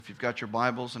If you've got your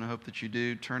Bibles, and I hope that you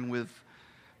do, turn with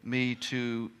me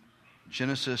to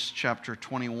Genesis chapter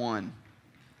 21.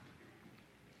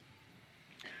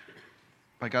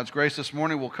 By God's grace this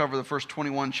morning, we'll cover the first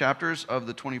 21 chapters of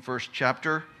the 21st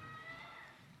chapter.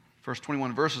 First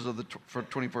 21 verses of the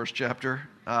 21st chapter.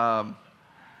 I'm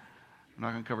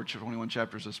not going to cover 21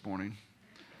 chapters this morning.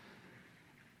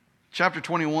 Chapter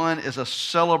 21 is a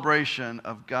celebration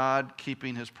of God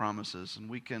keeping His promises, and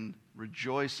we can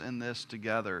rejoice in this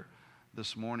together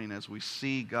this morning as we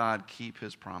see God keep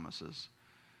His promises.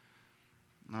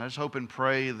 And I just hope and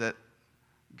pray that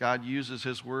God uses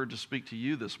His Word to speak to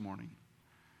you this morning.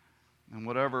 In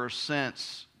whatever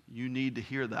sense you need to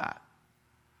hear that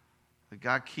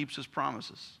God keeps His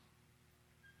promises.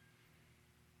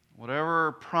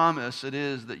 Whatever promise it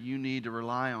is that you need to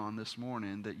rely on this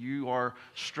morning, that you are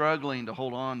struggling to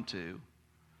hold on to,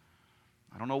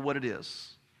 I don't know what it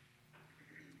is,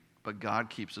 but God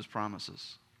keeps His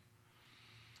promises.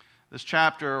 This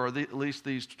chapter, or at least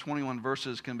these 21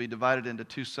 verses, can be divided into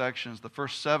two sections. The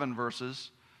first 7 verses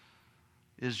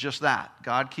is just that,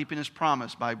 God keeping His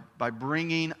promise by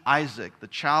bringing Isaac, the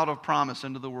child of promise,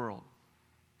 into the world.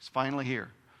 He's finally here.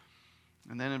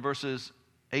 And then in verses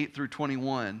 8 through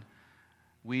 21,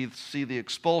 we see the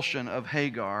expulsion of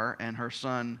Hagar and her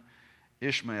son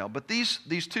Ishmael. But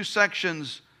these two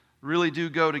sections really do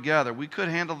go together. We could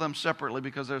handle them separately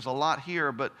because there's a lot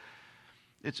here, but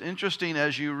it's interesting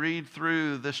as you read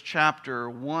through this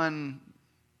chapter,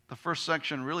 the first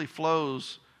section really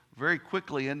flows very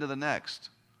quickly into the next.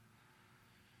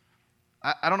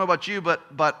 I don't know about you,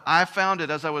 but I found it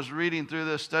as I was reading through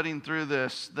this, studying through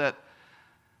this, that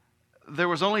there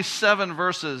was only 7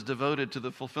 verses devoted to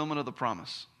the fulfillment of the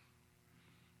promise.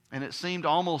 And it seemed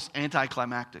almost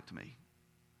anticlimactic to me.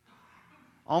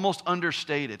 Almost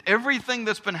understated. Everything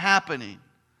that's been happening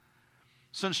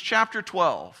since chapter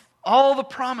 12, all the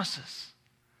promises,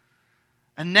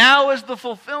 and now is the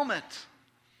fulfillment.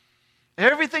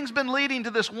 Everything's been leading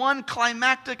to this one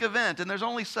climactic event, and there's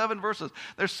only 7 verses.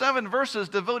 There's 7 verses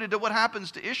devoted to what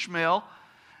happens to Ishmael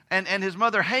and his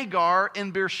mother Hagar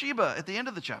in Beersheba at the end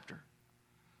of the chapter.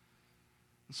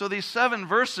 So these 7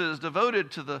 verses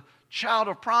devoted to the child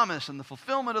of promise and the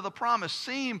fulfillment of the promise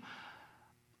seem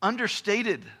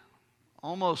understated,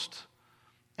 almost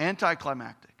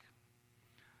anticlimactic.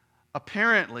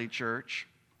 Apparently, church,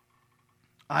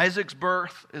 Isaac's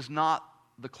birth is not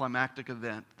the climactic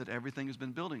event that everything has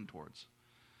been building towards.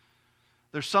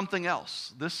 There's something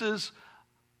else. This is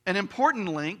an important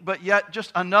link, but yet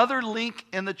just another link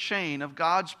in the chain of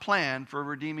God's plan for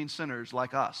redeeming sinners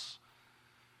like us.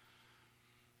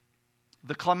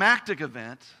 The climactic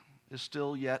event is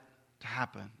still yet to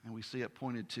happen, and we see it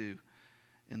pointed to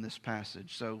in this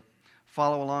passage. So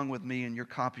follow along with me in your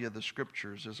copy of the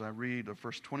Scriptures as I read the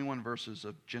first 21 verses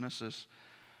of Genesis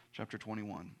chapter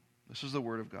 21. This is the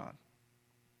Word of God.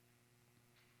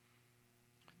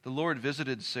 The Lord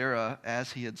visited Sarah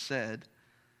as He had said,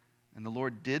 and the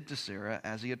Lord did to Sarah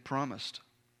as He had promised.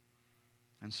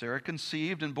 And Sarah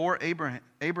conceived and bore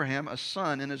Abraham a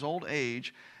son in his old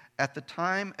age, at the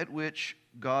time at which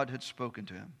God had spoken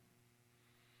to him.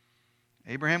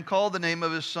 Abraham called the name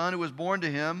of his son who was born to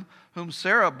him, whom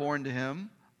Sarah bore to him,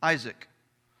 Isaac.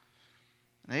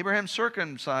 And Abraham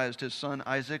circumcised his son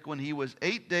Isaac when he was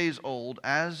 8 days old,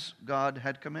 as God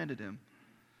had commanded him.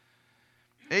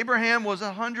 Abraham was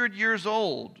 100 years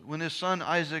old when his son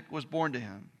Isaac was born to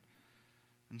him.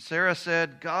 And Sarah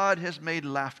said, God has made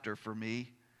laughter for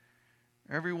me.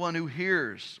 Everyone who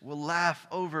hears will laugh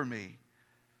over me.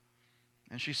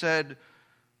 And she said,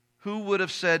 who would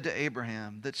have said to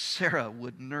Abraham that Sarah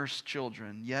would nurse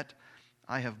children? Yet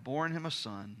I have borne him a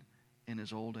son in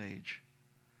his old age.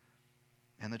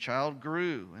 And the child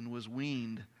grew and was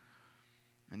weaned.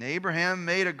 And Abraham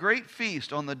made a great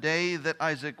feast on the day that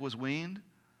Isaac was weaned.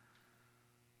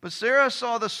 But Sarah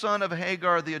saw the son of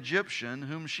Hagar the Egyptian,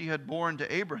 whom she had borne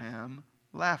to Abraham,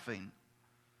 laughing.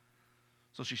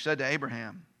 So she said to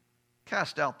Abraham,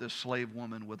 cast out this slave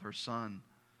woman with her son.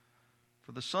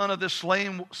 For the son of this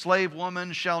slave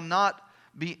woman shall not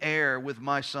be heir with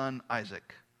my son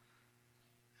Isaac.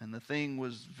 And the thing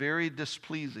was very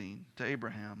displeasing to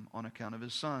Abraham on account of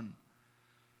his son.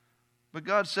 But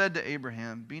God said to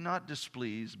Abraham, be not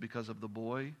displeased because of the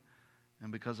boy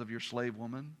and because of your slave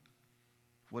woman.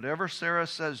 Whatever Sarah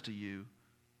says to you,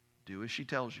 do as she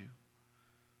tells you.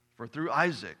 For through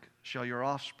Isaac shall your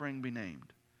offspring be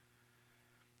named.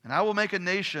 And I will make a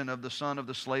nation of the son of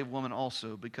the slave woman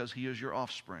also, because he is your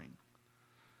offspring.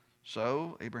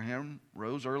 So Abraham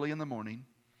rose early in the morning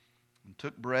and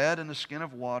took bread and a skin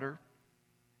of water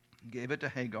and gave it to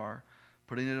Hagar,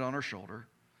 putting it on her shoulder,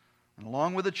 and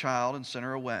along with the child, and sent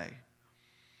her away.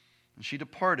 And she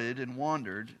departed and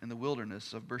wandered in the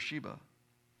wilderness of Beersheba.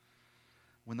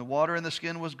 When the water in the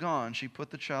skin was gone, she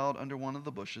put the child under one of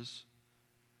the bushes.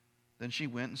 Then she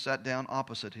went and sat down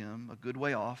opposite him, a good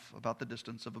way off, about the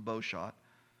distance of a bow shot.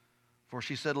 For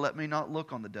she said, "Let me not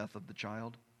look on the death of the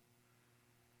child."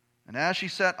 And as she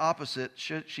sat opposite,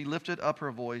 she lifted up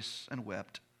her voice and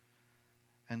wept.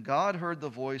 And God heard the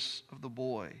voice of the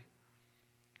boy.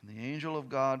 And the angel of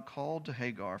God called to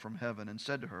Hagar from heaven and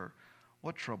said to her,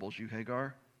 "What troubles you,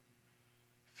 Hagar?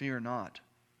 Fear not,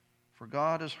 for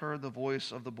God has heard the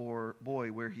voice of the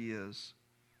boy where he is.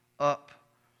 Up,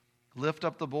 lift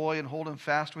up the boy and hold him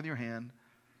fast with your hand,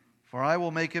 for I will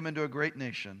make him into a great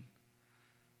nation."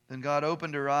 Then God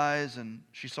opened her eyes, and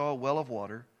she saw a well of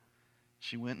water.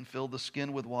 She went and filled the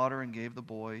skin with water and gave the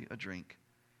boy a drink.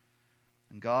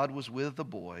 And God was with the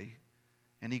boy,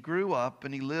 and he grew up,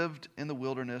 and he lived in the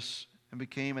wilderness and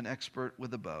became an expert with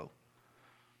the bow.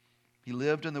 He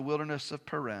lived in the wilderness of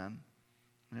Paran,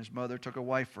 and his mother took a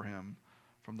wife for him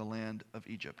from the land of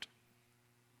Egypt.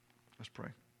 Let's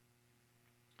pray.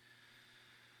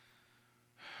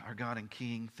 Our God and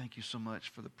King, thank you so much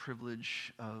for the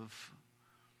privilege of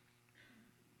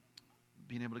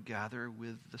being able to gather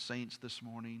with the saints this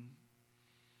morning.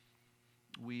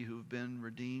 We who have been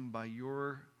redeemed by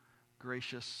your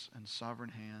gracious and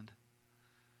sovereign hand.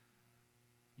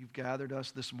 You've gathered us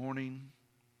this morning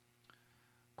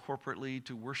corporately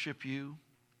to worship you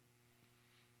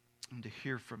and to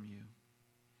hear from you.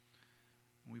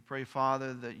 We pray,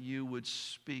 Father, that you would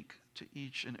speak to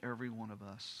each and every one of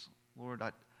us. Lord,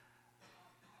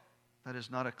 that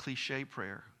is not a cliche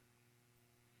prayer.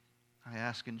 I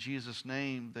ask in Jesus'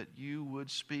 name that you would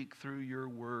speak through your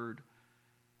word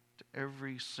to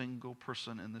every single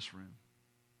person in this room.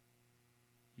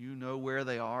 You know where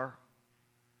they are.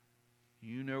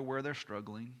 You know where they're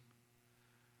struggling.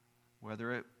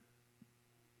 Whether it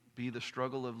be the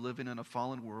struggle of living in a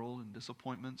fallen world and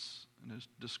disappointments and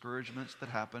discouragements that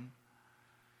happen,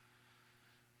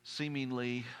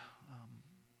 seemingly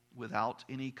without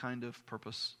any kind of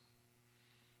purpose,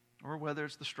 or whether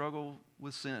it's the struggle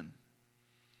with sin.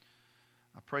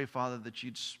 I pray, Father, that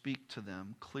you'd speak to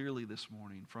them clearly this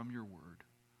morning from your word,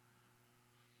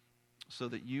 so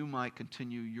that you might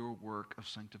continue your work of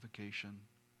sanctification,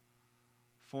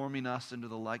 forming us into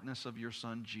the likeness of your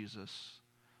Son, Jesus,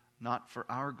 not for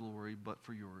our glory, but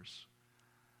for yours.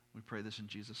 We pray this in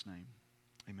Jesus' name.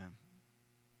 Amen.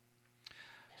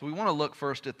 So we want to look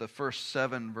first at the first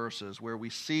 7 verses where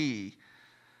we see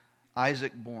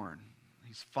Isaac born.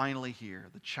 He's finally here,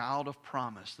 the child of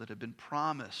promise that had been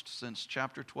promised since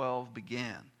chapter 12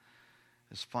 began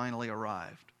has finally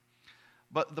arrived.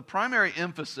 But the primary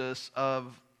emphasis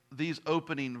of these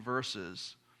opening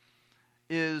verses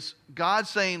is God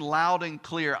saying loud and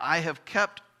clear, "I have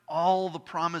kept all the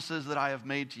promises that I have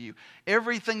made to you.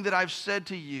 Everything that I've said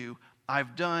to you,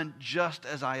 I've done just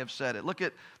as I have said it." Look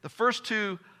at the first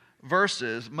 2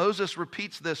 verses. Moses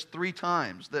repeats this 3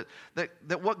 times, that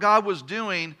what God was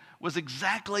doing was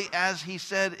exactly as he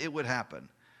said it would happen.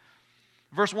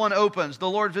 Verse 1 opens, "The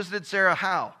Lord visited Sarah,"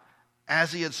 how?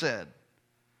 As he had said.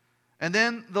 And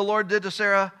then the Lord did to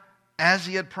Sarah as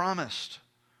he had promised.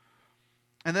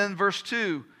 And then verse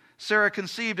 2, Sarah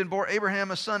conceived and bore Abraham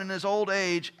a son in his old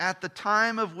age at the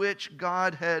time of which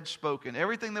God had spoken.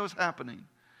 Everything that was happening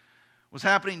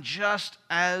just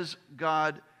as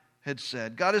God had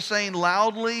said. God is saying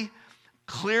loudly,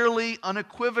 clearly,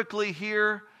 unequivocally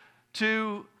here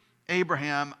to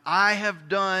Abraham, "I have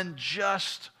done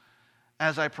just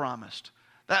as I promised."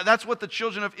 That's what the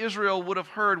children of Israel would have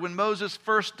heard when Moses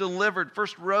first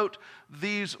wrote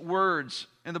these words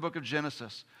in the book of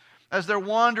Genesis. As they're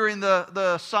wandering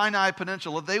the Sinai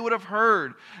Peninsula, they would have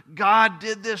heard God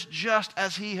did this just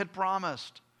as he had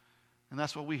promised. And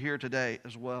that's what we hear today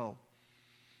as well.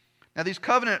 Now, these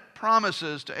covenant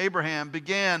promises to Abraham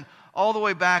began all the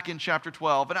way back in chapter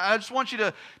 12. And I just want you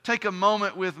to take a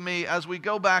moment with me as we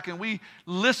go back and we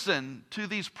listen to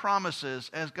these promises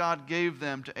as God gave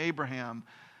them to Abraham,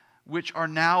 which are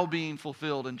now being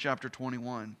fulfilled in chapter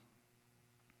 21.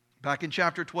 Back in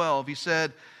chapter 12, he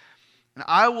said, "And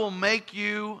I will make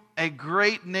you a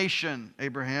great nation,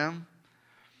 Abraham,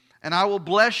 and I will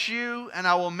bless you, and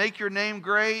I will make your name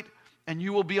great, and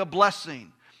you will be a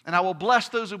blessing. And I will bless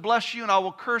those who bless you, and I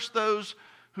will curse those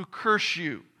who curse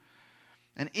you.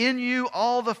 And in you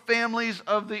all the families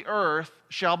of the earth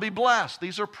shall be blessed."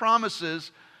 These are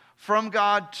promises from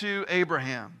God to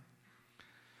Abraham.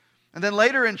 And then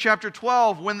later in chapter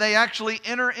 12, when they actually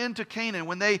enter into Canaan,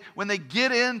 when they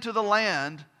get into the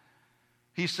land,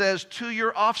 he says, "To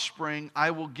your offspring I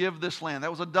will give this land."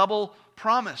 That was a double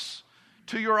promise.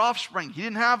 To your offspring. He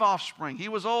didn't have offspring. He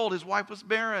was old. His wife was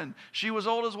barren. She was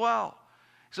old as well.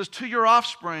 He says, to your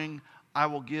offspring, I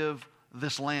will give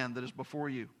this land that is before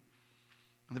you.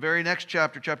 In the very next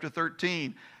chapter, chapter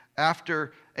 13,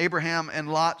 after Abraham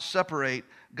and Lot separate,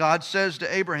 God says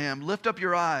to Abraham, lift up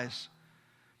your eyes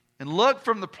and look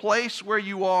from the place where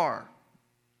you are.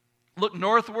 Look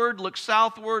northward, look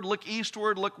southward, look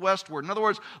eastward, look westward. In other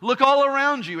words, look all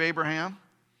around you, Abraham.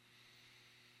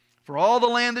 For all the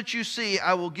land that you see,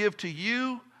 I will give to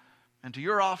you and to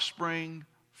your offspring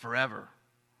forever.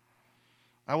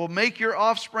 I will make your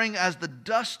offspring as the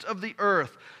dust of the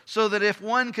earth, so that if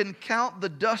one can count the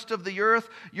dust of the earth,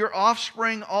 your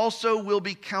offspring also will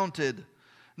be counted.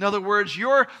 In other words,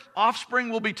 your offspring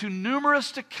will be too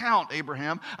numerous to count,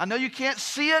 Abraham. I know you can't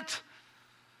see it,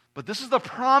 but this is the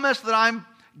promise that I'm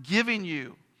giving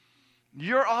you.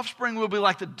 Your offspring will be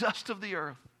like the dust of the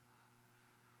earth.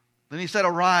 Then he said,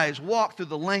 arise, walk through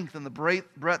the length and the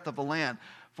breadth of the land,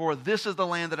 for this is the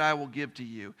land that I will give to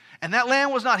you. And that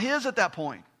land was not his at that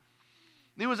point.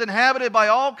 It was inhabited by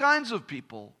all kinds of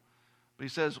people. But he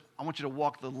says, I want you to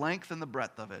walk the length and the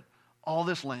breadth of it. All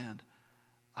this land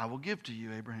I will give to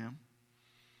you, Abraham.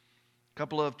 A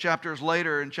couple of chapters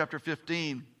later, in chapter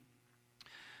 15,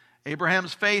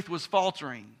 Abraham's faith was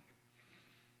faltering.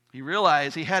 He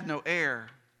realized he had no heir.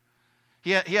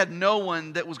 He had no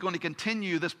one that was going to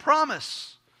continue this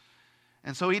promise.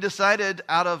 And so he decided,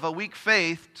 out of a weak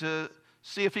faith, to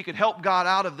see if he could help God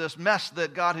out of this mess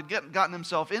that God had gotten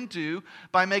himself into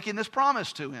by making this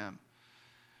promise to him.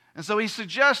 And so he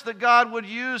suggests that God would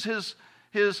use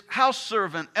his house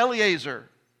servant, Eliezer,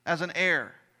 as an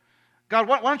heir. God,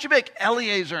 why don't you make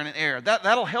Eliezer an heir?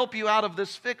 That'll help you out of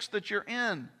this fix that you're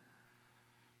in.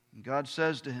 And God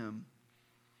says to him,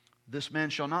 this man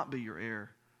shall not be your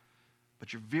heir,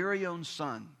 but your very own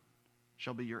son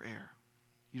shall be your heir.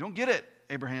 You don't get it,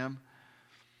 Abraham.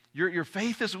 Your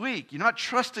faith is weak. You're not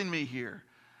trusting me here.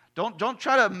 Don't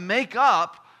try to make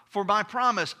up for my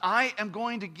promise. I am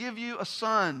going to give you a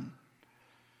son.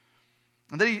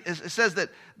 And then it says that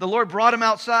the Lord brought him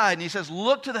outside, and he says,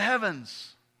 look to the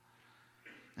heavens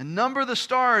and number the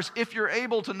stars if you're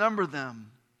able to number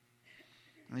them.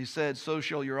 And he said, so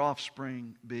shall your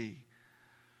offspring be.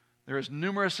 They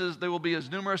will be as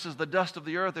numerous as the dust of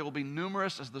the earth. They will be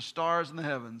numerous as the stars in the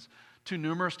heavens. Too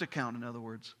numerous to count, in other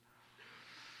words.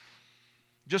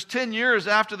 Just 10 years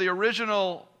after the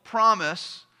original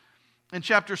promise, in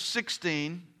chapter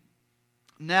 16,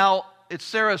 now it's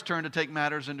Sarah's turn to take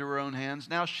matters into her own hands.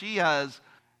 Now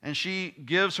she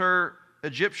gives her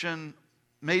Egyptian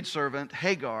maidservant,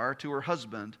 Hagar, to her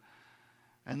husband,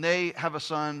 and they have a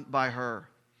son by her.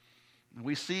 And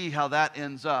we see how that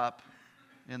ends up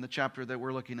in the chapter that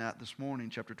we're looking at this morning,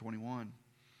 chapter 21.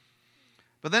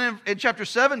 But then in chapter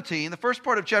 17, the first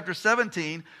part of chapter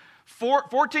 17,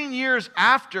 14 years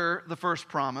after the first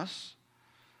promise,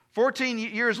 14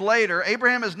 years later,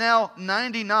 Abraham is now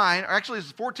 99, or actually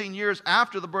it's 14 years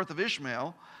after the birth of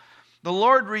Ishmael. The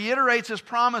Lord reiterates his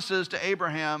promises to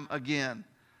Abraham again.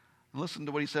 Listen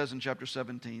to what he says in chapter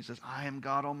 17. He says, I am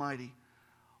God Almighty.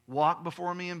 Walk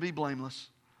before me and be blameless,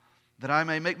 that I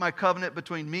may make my covenant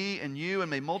between me and you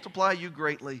and may multiply you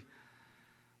greatly.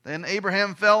 Then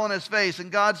Abraham fell on his face,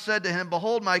 and God said to him,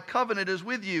 behold, my covenant is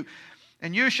with you,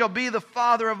 and you shall be the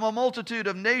father of a multitude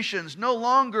of nations. No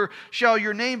longer shall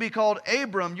your name be called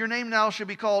Abram. Your name now shall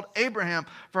be called Abraham,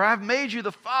 for I have made you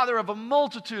the father of a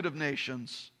multitude of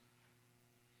nations.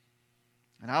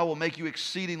 And I will make you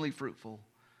exceedingly fruitful.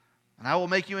 And I will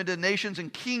make you into nations,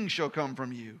 and kings shall come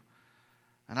from you.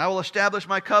 And I will establish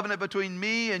my covenant between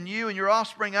me and you and your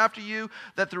offspring after you,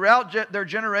 that throughout their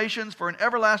generations, for an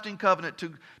everlasting covenant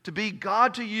to be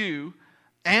God to you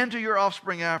and to your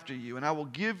offspring after you. And I will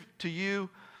give to you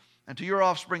and to your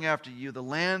offspring after you the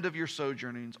land of your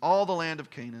sojournings, all the land of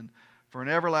Canaan, for an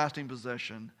everlasting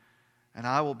possession, and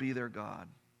I will be their God.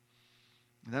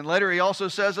 And then later he also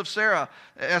says of Sarah,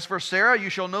 as for Sarah, you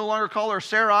shall no longer call her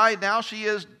Sarai. Now she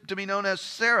is to be known as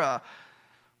Sarah,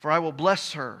 for I will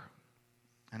bless her.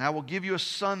 And I will give you a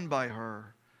son by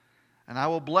her. And I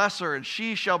will bless her, and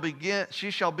she shall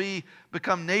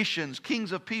become nations.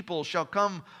 Kings of people shall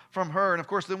come from her. And of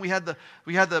course, then we had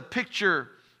the picture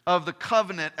of the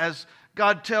covenant as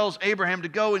God tells Abraham to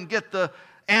go and get the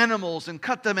animals and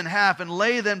cut them in half and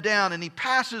lay them down. And he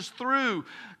passes through,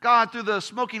 God through the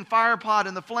smoking fire pot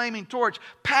and the flaming torch,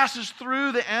 passes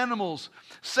through the animals,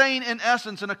 saying in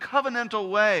essence, in a covenantal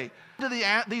way, to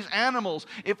these animals,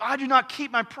 if I do not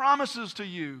keep my promises to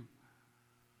you.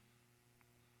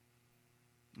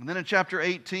 And then in chapter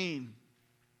 18,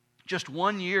 just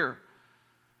 1 year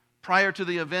prior to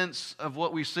the events of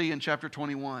what we see in chapter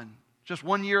 21, just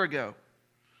 1 year ago,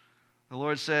 The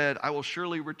Lord said, I will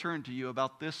surely return to you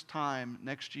about this time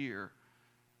next year,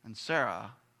 and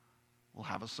Sarah will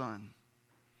have a son.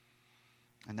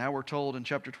 And now we're told in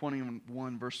chapter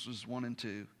 21, verses 1 and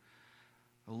 2,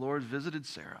 the Lord visited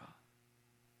Sarah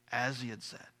as he had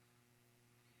said,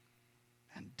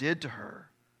 and did to her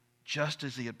just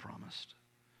as he had promised.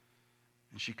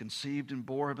 And she conceived and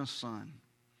bore him a son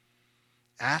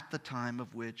at the time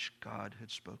of which God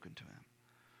had spoken to him.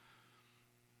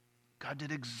 God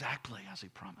did exactly as he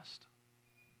promised.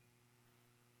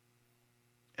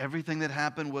 Everything that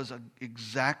happened was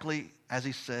exactly as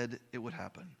he said it would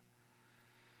happen.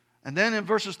 And then in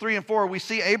verses 3 and 4, we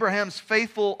see Abraham's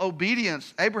faithful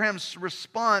obedience, Abraham's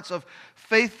response of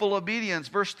faithful obedience.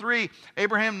 Verse 3,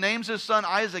 Abraham names his son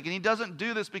Isaac, and he doesn't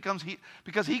do this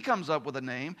because he comes up with a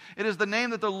name. It is the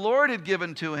name that the Lord had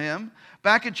given to him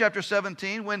back in chapter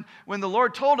 17 when the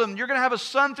Lord told him, you're going to have a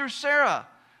son through Sarah.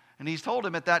 And he's told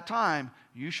him at that time,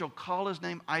 you shall call his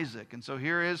name Isaac. And so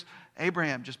here is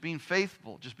Abraham just being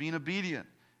faithful, just being obedient.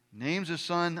 Names his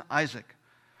son Isaac.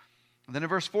 And then in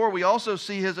verse 4, we also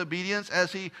see his obedience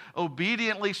as he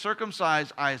obediently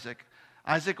circumcised Isaac.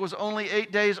 Isaac was only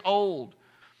 8 days old.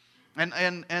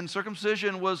 And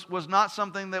circumcision was not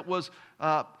something that was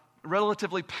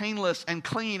relatively painless and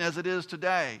clean as it is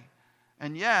today.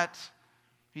 And yet,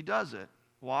 he does it.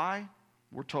 Why?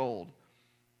 We're told,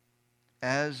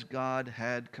 as God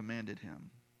had commanded him.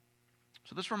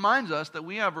 So this reminds us that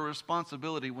we have a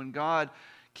responsibility. When God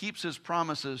keeps his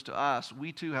promises to us,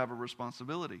 we too have a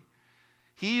responsibility.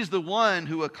 He's the one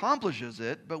who accomplishes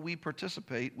it, but we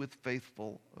participate with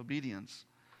faithful obedience.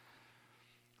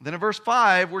 Then in verse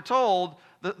 5, we're told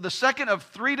the second of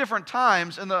 3 different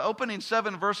times in the opening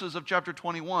 7 verses of chapter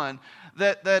 21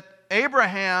 that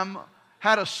Abraham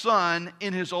had a son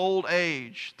in his old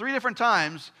age. 3 different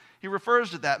times he refers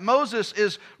to that. Moses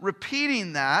is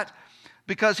repeating that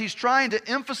because he's trying to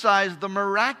emphasize the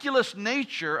miraculous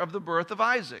nature of the birth of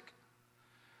Isaac.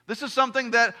 This is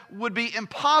something that would be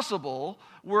impossible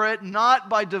were it not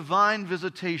by divine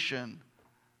visitation.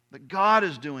 That God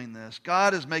is doing this.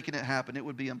 God is making it happen. It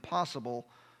would be impossible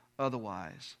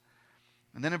otherwise.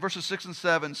 And then in verses 6 and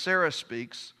 7, Sarah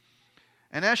speaks.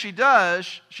 And as she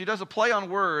does a play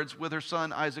on words with her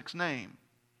son Isaac's name.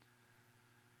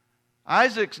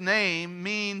 Isaac's name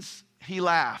means he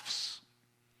laughs.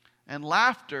 And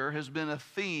laughter has been a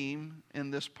theme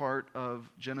in this part of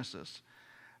Genesis.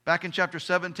 Back in chapter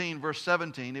 17, verse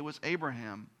 17, it was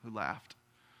Abraham who laughed.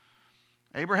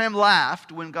 Abraham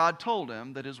laughed when God told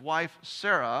him that his wife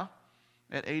Sarah,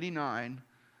 at 89,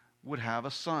 would have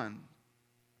a son.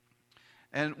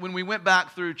 And when we went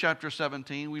back through chapter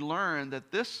 17, we learned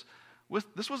that this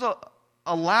was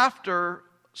a laughter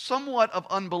somewhat of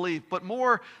unbelief, but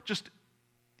more just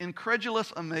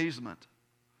incredulous amazement.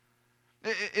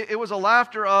 It was a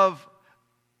laughter of,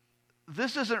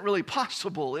 this isn't really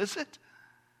possible, is it?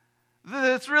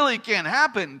 This really can't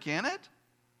happen, can it?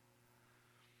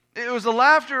 It was the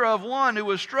laughter of one who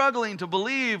was struggling to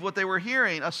believe what they were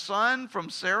hearing. A son from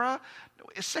Sarah?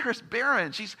 Sarah's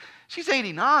barren. She's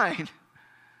 89.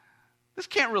 This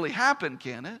can't really happen,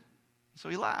 can it? So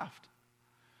he laughed.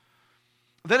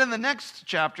 Then in the next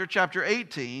chapter, chapter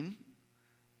 18,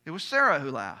 it was Sarah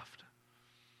who laughed.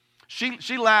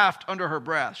 She laughed under her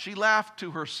breath. She laughed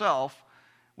to herself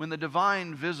when the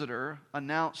divine visitor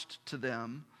announced to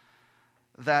them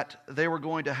that they were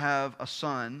going to have a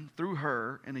son through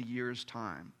her in a year's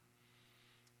time.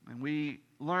 And we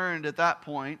learned at that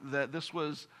point that this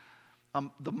was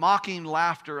the mocking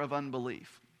laughter of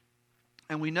unbelief.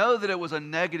 And we know that it was a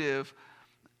negative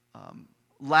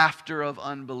laughter of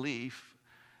unbelief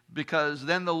because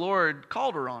then the Lord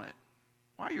called her on it.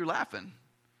 Why are you laughing?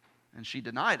 And she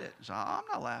denied it. She said, I'm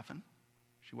not laughing.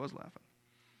 She was laughing.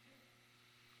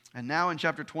 And now in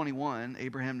chapter 21,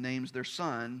 Abraham names their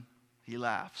son. He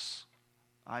laughs.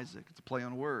 Isaac. It's a play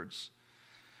on words.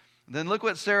 Then look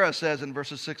what Sarah says in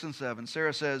verses 6 and 7.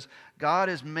 Sarah says, God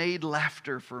has made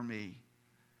laughter for me.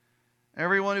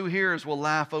 Everyone who hears will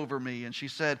laugh over me. And she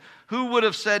said, who would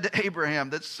have said to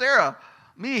Abraham that Sarah,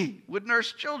 me, would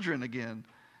nurse children again?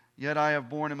 Yet I have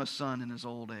borne him a son in his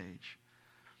old age.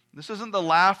 This isn't the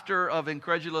laughter of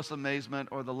incredulous amazement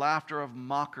or the laughter of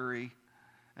mockery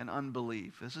and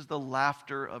unbelief. This is the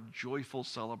laughter of joyful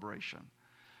celebration.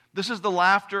 This is the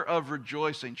laughter of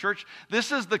rejoicing. Church,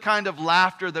 this is the kind of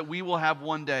laughter that we will have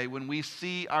one day when we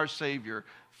see our Savior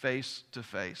face to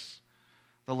face.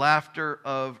 The laughter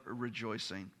of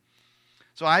rejoicing.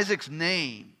 So Isaac's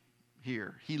name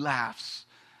here, he laughs,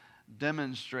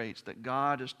 demonstrates that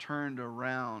God has turned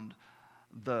around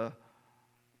the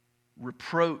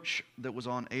reproach that was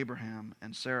on Abraham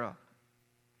and Sarah.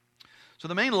 So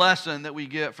the main lesson that we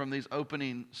get from these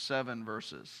opening 7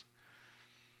 verses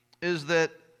is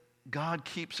that God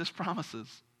keeps His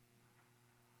promises.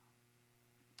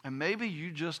 And maybe you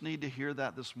just need to hear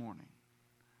that this morning.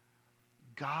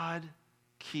 God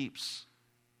keeps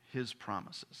His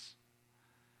promises.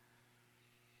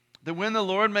 That when the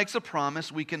Lord makes a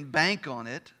promise, we can bank on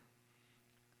it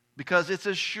because it's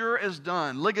as sure as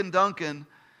done. Ligon Duncan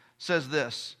says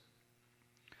this: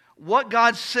 what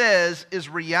God says is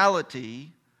reality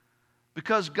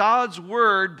because God's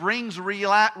word brings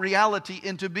reality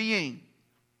into being.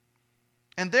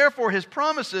 And therefore His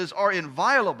promises are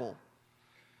inviolable.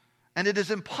 And it is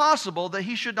impossible that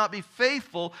He should not be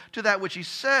faithful to that which He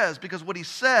says, because what He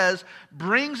says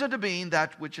brings into being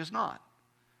that which is not.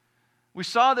 We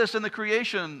saw this in the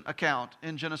creation account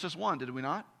in Genesis 1, did we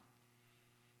not?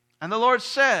 And the Lord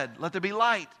said, "Let there be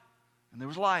light," and there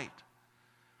was light.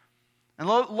 And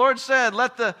the Lord said,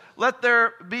 let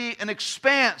there be an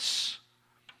expanse,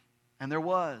 and there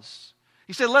was.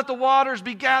 He said, "Let the waters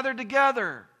be gathered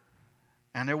together,"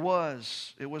 and there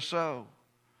was. It was so.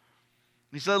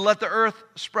 He said, "Let the earth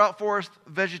sprout forth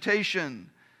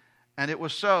vegetation," and it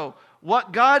was so.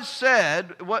 What God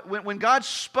said, when God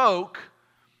spoke,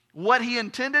 what He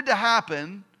intended to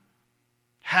happen,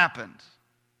 happened.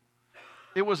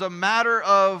 It was a matter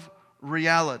of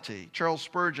reality. Charles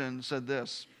Spurgeon said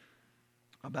this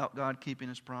about God keeping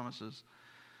His promises.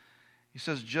 He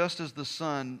says, "Just as the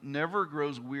sun never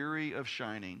grows weary of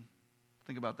shining."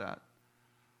 Think about that.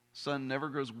 Sun never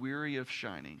grows weary of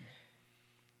shining.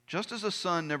 Just as the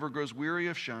sun never grows weary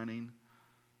of shining,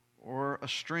 or a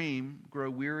stream grow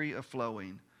weary of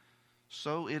flowing,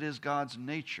 so it is God's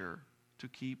nature to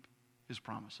keep His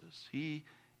promises. He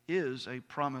is a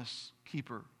promise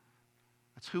keeper.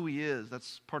 That's who He is.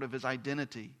 That's part of His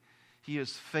identity. He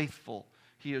is faithful.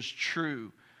 He is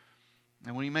true.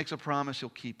 And when He makes a promise, He'll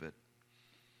keep it.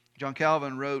 John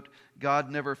Calvin wrote,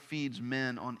 "God never feeds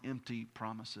men on empty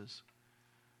promises."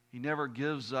 He never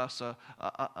gives us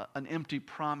an empty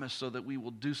promise so that we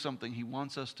will do something He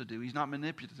wants us to do. He's not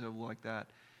manipulative like that.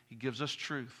 He gives us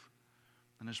truth,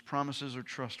 and His promises are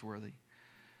trustworthy.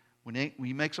 When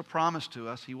He makes a promise to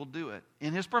us, He will do it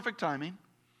in His perfect timing.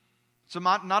 It's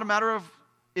not a matter of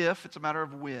if, it's a matter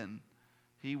of when.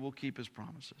 He will keep His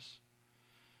promises.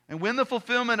 And when the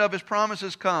fulfillment of His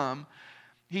promises come,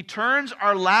 He turns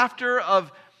our laughter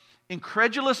of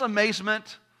incredulous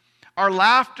amazement, our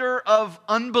laughter of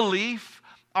unbelief,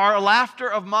 our laughter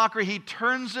of mockery, He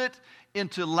turns it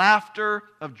into laughter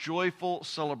of joyful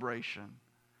celebration.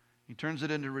 He turns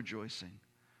it into rejoicing.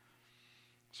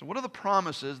 So what are the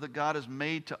promises that God has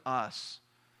made to us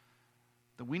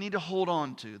that we need to hold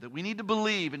on to, that we need to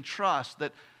believe and trust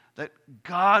that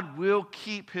God will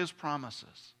keep His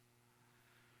promises?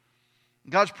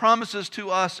 God's promises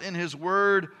to us in His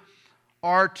Word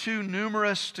are too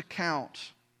numerous to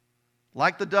count,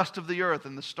 like the dust of the earth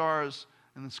and the stars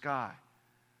in the sky.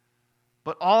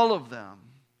 But all of them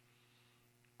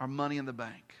are money in the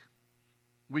bank.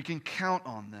 We can count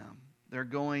on them. They're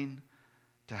going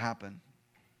to happen.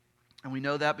 And we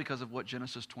know that because of what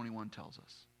Genesis 21 tells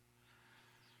us.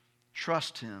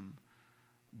 Trust Him.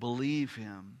 Believe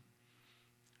Him.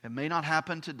 It may not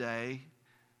happen today.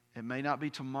 It may not be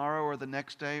tomorrow or the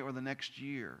next day or the next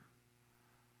year.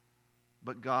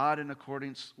 But God, in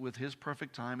accordance with His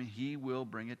perfect timing, He will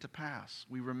bring it to pass.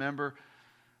 We remember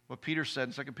what Peter said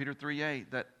in 2 Peter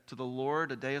 3:8, that to the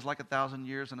Lord a day is like 1,000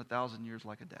 years and 1,000 years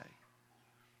like a day.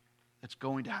 It's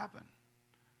going to happen.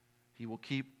 He will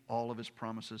keep all of His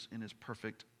promises in His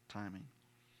perfect timing.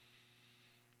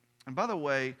 And by the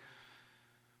way,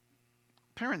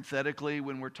 parenthetically,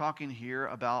 when we're talking here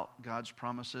about God's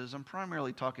promises, I'm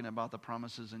primarily talking about the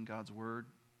promises in God's Word.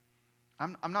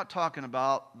 I'm not talking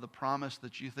about the promise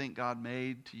that you think God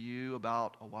made to you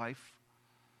about a wife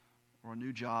or a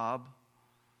new job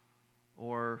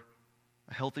or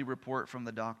a healthy report from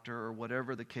the doctor or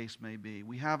whatever the case may be.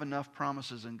 We have enough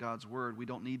promises in God's Word. We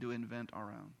don't need to invent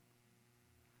our own.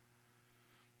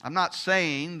 I'm not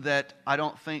saying that I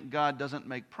don't think God doesn't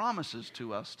make promises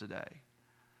to us today.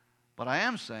 But I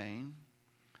am saying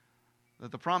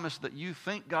that the promise that you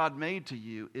think God made to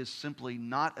you is simply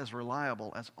not as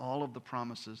reliable as all of the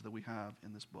promises that we have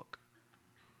in this book.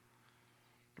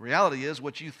 The reality is,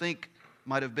 what you think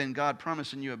might have been God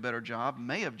promising you a better job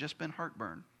may have just been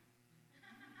heartburn.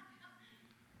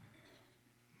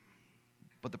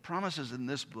 But the promises in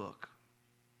this book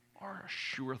are a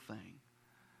sure thing.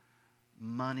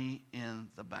 Money in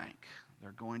the bank.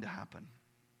 They're going to happen.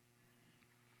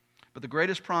 But the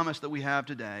greatest promise that we have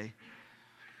today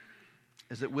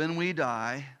is that when we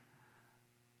die,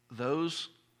 those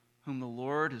whom the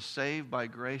Lord has saved by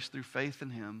grace through faith in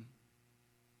Him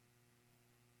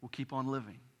will keep on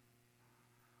living.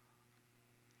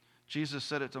 Jesus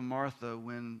said it to Martha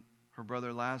when her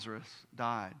brother Lazarus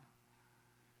died.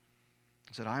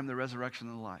 He said, I am the resurrection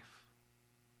and the life.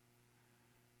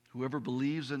 Whoever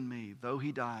believes in me, though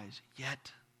he dies,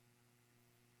 yet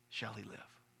shall he live.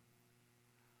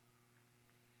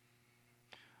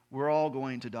 We're all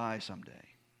going to die someday.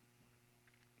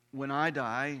 When I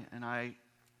die and I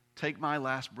take my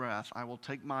last breath, I will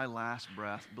take my last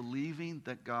breath believing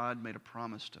that God made a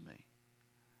promise to me.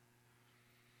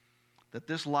 That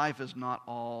this life is not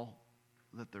all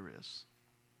that there is.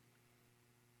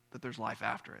 That there's life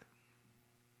after it.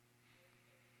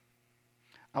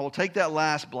 I will take that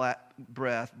last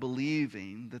breath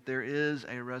believing that there is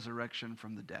a resurrection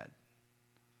from the dead.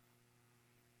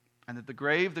 And that the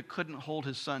grave that couldn't hold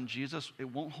his son Jesus, it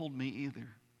won't hold me either.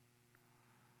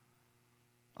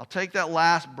 I'll take that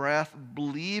last breath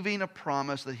believing a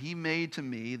promise that he made to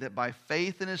me that by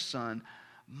faith in his son,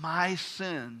 my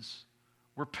sins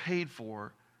were paid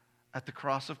for at the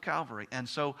cross of Calvary. And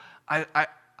so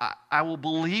I will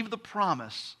believe the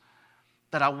promise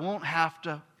that I won't have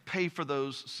to pay for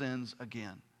those sins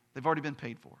again. They've already been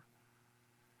paid for.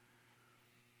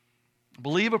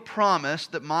 Believe a promise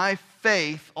that my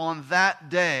faith on that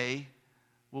day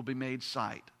will be made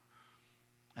sight.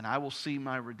 And I will see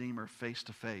my Redeemer face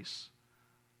to face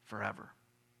forever.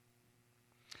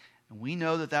 And we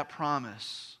know that that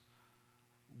promise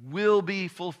will be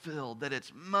fulfilled, that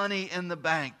it's money in the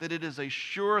bank, that it is a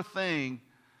sure thing,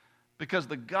 because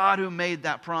the God who made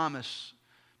that promise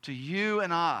to you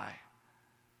and I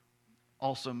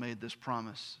also made this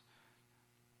promise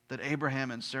that Abraham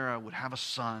and Sarah would have a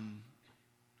son.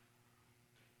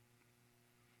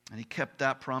 And he kept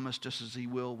that promise just as he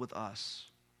will with us.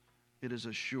 It is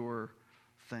a sure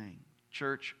thing.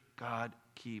 Church, God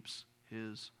keeps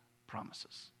his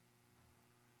promises.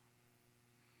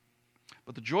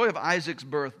 But the joy of Isaac's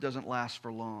birth doesn't last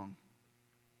for long.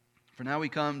 For now we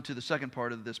come to the second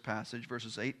part of this passage,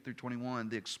 verses 8 through 21,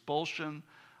 the expulsion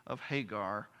of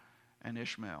Hagar and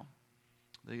Ishmael.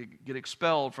 They get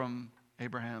expelled from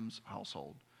Abraham's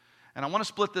household. And I want to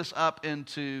split this up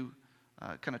into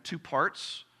kind of two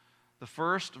parts. The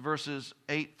first, verses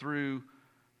 8 through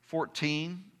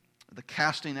 14, the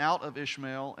casting out of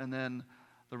Ishmael, and then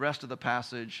the rest of the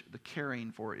passage, the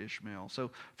caring for Ishmael. So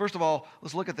first of all,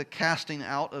 let's look at the casting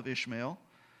out of Ishmael.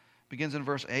 It begins in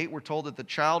verse 8. We're told that the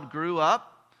child grew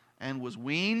up and was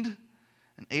weaned,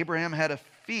 and Abraham had a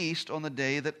feast on the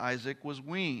day that Isaac was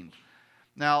weaned.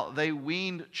 Now, they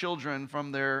weaned children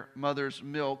from their mother's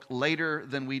milk later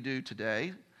than we do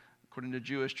today, according to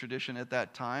Jewish tradition at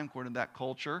that time, according to that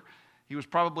culture. He was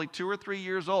probably 2 or 3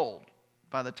 years old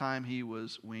by the time he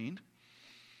was weaned.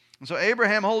 And so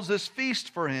Abraham holds this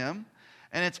feast for him,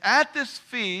 and it's at this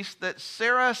feast that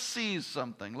Sarah sees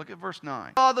something. Look at verse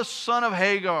 9. Saw the son of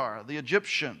Hagar, the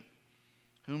Egyptian,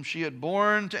 whom she had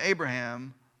borne to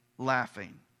Abraham,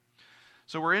 laughing.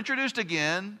 So we're introduced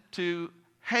again to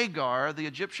Hagar, the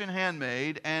Egyptian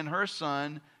handmaid, and her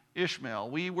son Ishmael.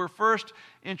 We were first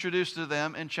introduced to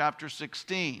them in chapter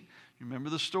 16. You remember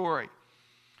the story.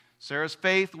 Sarah's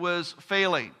faith was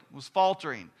failing, was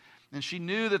faltering, and she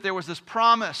knew that there was this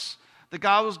promise that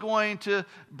God was going to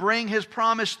bring his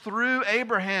promise through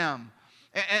Abraham,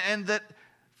 and that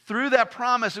through that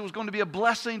promise it was going to be a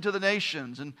blessing to the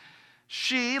nations. And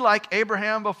she, like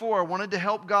Abraham before, wanted to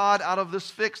help God out of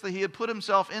this fix that he had put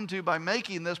himself into by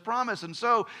making this promise. And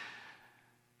so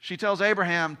she tells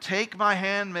Abraham, take my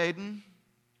handmaiden,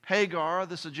 Hagar,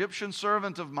 this Egyptian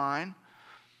servant of mine,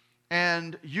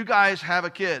 and you guys have a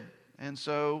kid. And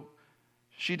so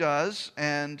she does,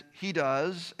 and he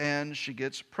does, and she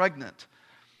gets pregnant.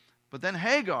 But then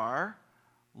Hagar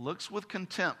looks with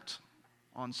contempt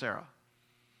on Sarah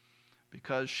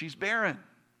because she's barren.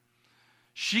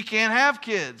 She can't have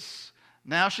kids.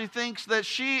 Now she thinks that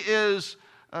she is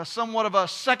somewhat of a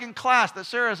second class, that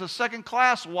Sarah is a second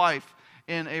class wife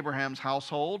in Abraham's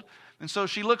household. And so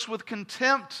she looks with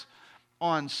contempt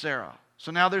on Sarah.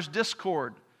 So now there's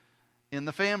discord in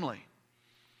the family.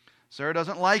 Sarah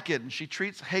doesn't like it, and she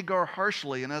treats Hagar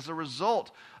harshly. And as a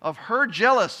result of her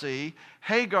jealousy,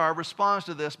 Hagar responds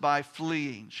to this by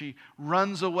fleeing. She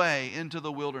runs away into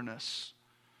the wilderness.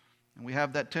 And we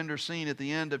have that tender scene at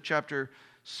the end of chapter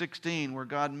 16 where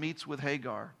God meets with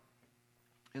Hagar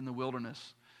in the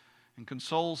wilderness and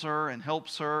consoles her and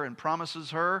helps her and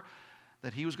promises her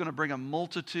that he was going to bring a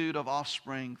multitude of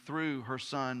offspring through her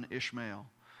son Ishmael.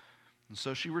 And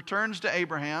so she returns to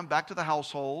Abraham, back to the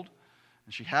household,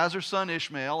 and she has her son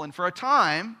Ishmael, and for a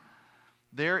time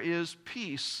there is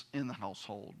peace in the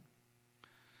household.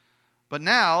 But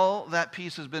now that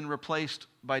peace has been replaced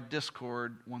by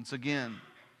discord once again,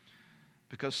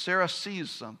 because Sarah sees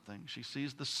something. She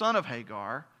sees the son of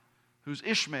Hagar, who's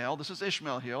Ishmael. This is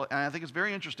Ishmael here, and I think it's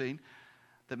very interesting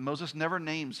that Moses never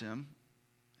names him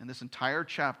in this entire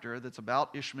chapter that's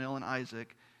about Ishmael and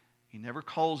Isaac. He never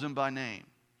calls him by name.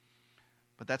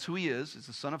 But that's who he is. He's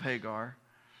the son of Hagar.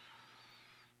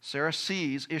 Sarah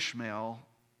sees Ishmael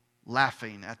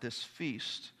laughing at this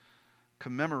feast,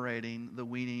 commemorating the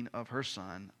weaning of her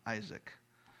son, Isaac.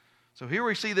 So here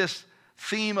we see this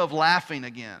theme of laughing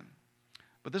again.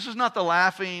 But this is not the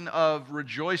laughing of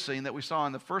rejoicing that we saw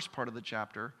in the first part of the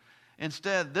chapter.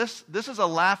 Instead, this is a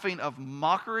laughing of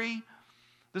mockery.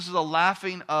 This is a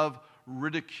laughing of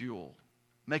ridicule,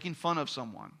 making fun of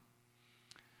someone.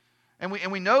 And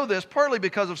we know this partly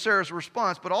because of Sarah's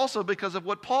response, but also because of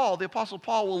what the Apostle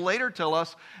Paul, will later tell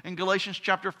us in Galatians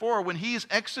chapter 4 when he's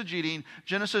exegeting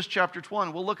Genesis chapter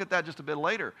 1. We'll look at that just a bit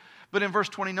later. But in verse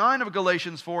 29 of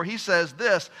Galatians 4, he says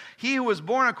this: "He who was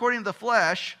born according to the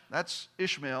flesh," that's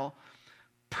Ishmael,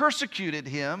 "persecuted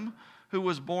him who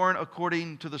was born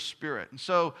according to the Spirit." And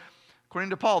so,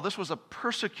 according to Paul, this was a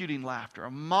persecuting laughter,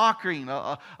 a mocking,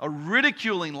 a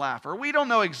ridiculing laughter. We don't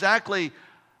know exactly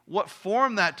what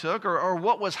form that took or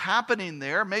what was happening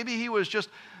there. Maybe he was just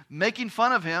making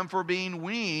fun of him for being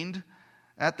weaned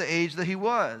at the age that he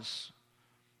was.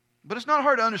 But it's not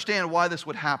hard to understand why this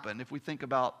would happen if we think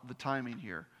about the timing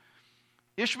here.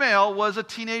 Ishmael was a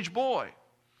teenage boy.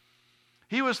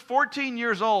 He was 14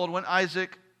 years old when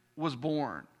Isaac was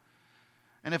born.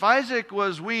 And if Isaac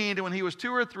was weaned when he was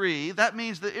 2 or 3, that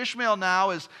means that Ishmael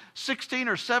now is 16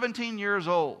 or 17 years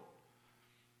old.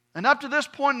 And up to this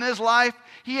point in his life,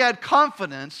 he had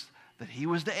confidence that he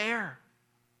was the heir.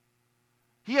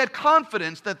 He had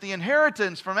confidence that the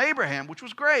inheritance from Abraham, which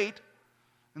was great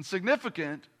and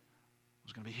significant,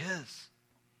 was going to be his.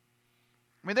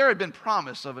 I mean, there had been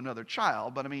promise of another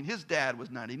child, but I mean, his dad was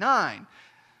 99.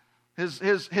 His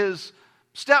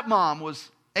stepmom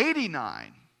was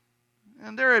 89.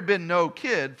 And there had been no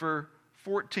kid for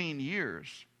 14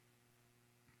 years.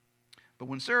 But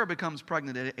when Sarah becomes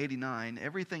pregnant at 89,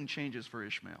 everything changes for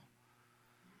Ishmael.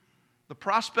 The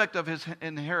prospect of his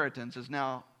inheritance is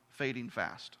now fading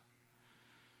fast.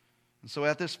 And so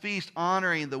at this feast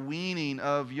honoring the weaning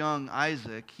of young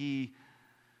Isaac, he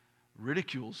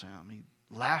ridicules him, he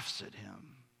laughs at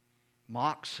him,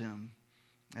 mocks him,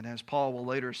 and as Paul will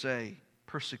later say,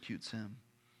 persecutes him.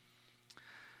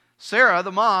 Sarah,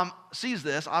 the mom, sees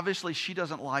this. Obviously, she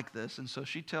doesn't like this, and so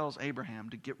she tells Abraham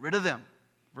to get rid of them.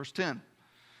 Verse 10.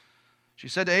 She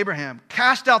said to Abraham,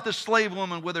 "Cast out this slave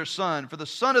woman with her son, for the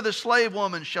son of this slave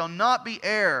woman shall not be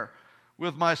heir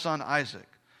with my son Isaac."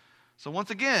 So once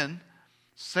again,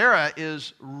 Sarah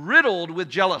is riddled with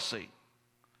jealousy.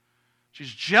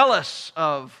 She's jealous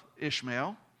of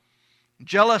Ishmael,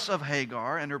 jealous of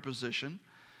Hagar and her position,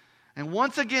 and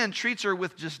once again treats her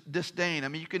with just disdain. I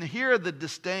mean, you can hear the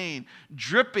disdain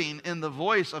dripping in the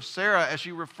voice of Sarah as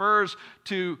she refers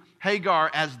to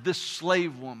Hagar as this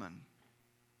slave woman.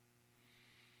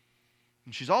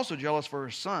 And she's also jealous for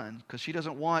her son because she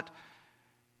doesn't want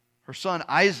her son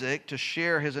Isaac to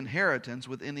share his inheritance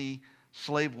with any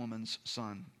slave woman's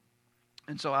son.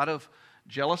 And so out of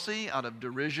jealousy, out of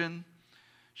derision,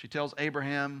 she tells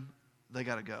Abraham, they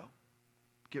got to go.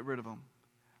 Get rid of them.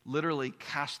 Literally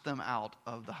cast them out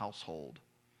of the household.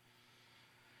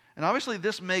 And obviously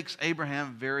this makes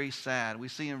Abraham very sad. We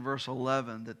see in verse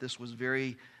 11 that this was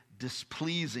very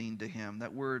displeasing to him.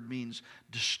 That word means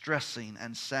distressing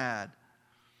and sad.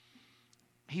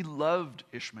 He loved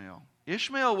Ishmael.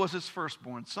 Ishmael was his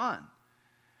firstborn son.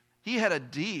 He had a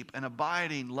deep and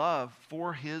abiding love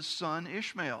for his son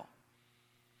Ishmael,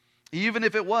 even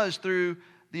if it was through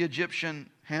the Egyptian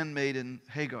handmaiden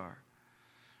Hagar.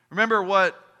 Remember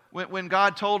when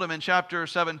God told him in chapter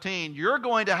 17, you're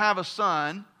going to have a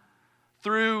son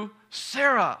through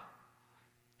Sarah.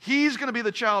 He's going to be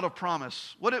the child of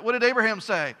promise. What did Abraham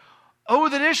say? "Oh,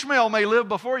 that Ishmael may live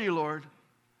before you, Lord."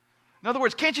 In other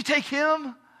words, can't you take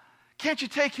him? Can't you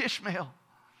take Ishmael?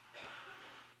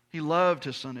 He loved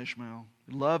his son Ishmael.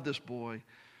 He loved this boy.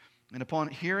 And upon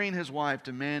hearing his wife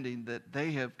demanding that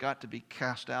they have got to be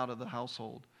cast out of the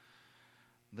household,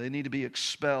 they need to be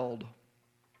expelled,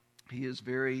 he is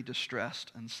very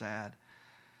distressed and sad.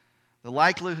 The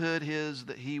likelihood is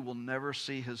that he will never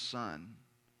see his son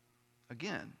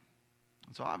again.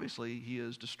 And so obviously he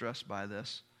is distressed by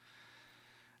this.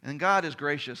 And God is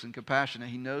gracious and compassionate.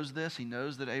 He knows this. He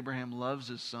knows that Abraham loves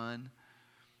his son.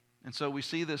 And so we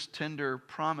see this tender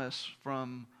promise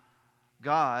from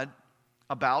God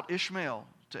about Ishmael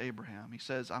to Abraham. He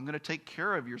says, "I'm going to take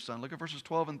care of your son." Look at verses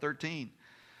 12 and 13.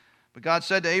 But God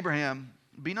said to Abraham,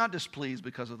 "Be not displeased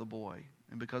because of the boy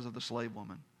and because of the slave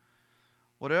woman.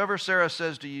 Whatever Sarah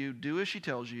says to you, do as she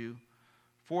tells you,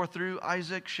 for through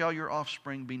Isaac shall your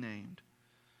offspring be named.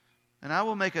 And I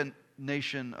will make a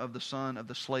nation of the son of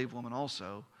the slave woman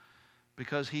also,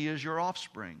 because he is your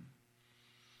offspring.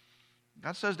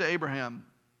 God says to Abraham,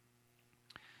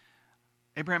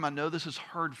 Abraham, I know this is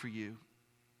hard for you.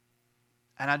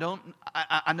 And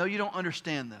I know you don't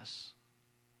understand this.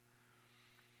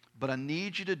 But I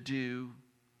need you to do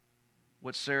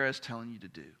what Sarah is telling you to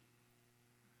do.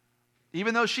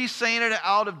 Even though she's saying it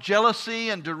out of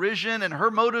jealousy and derision and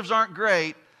her motives aren't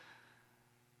great,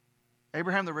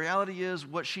 Abraham, the reality is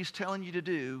what she's telling you to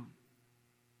do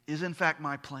is in fact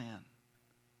my plan.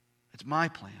 It's my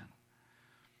plan.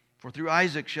 For through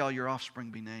Isaac shall your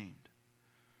offspring be named.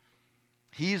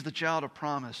 He's the child of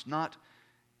promise, not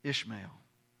Ishmael.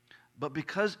 But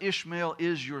because Ishmael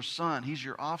is your son, he's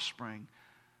your offspring,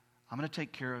 I'm going to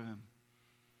take care of him.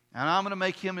 And I'm going to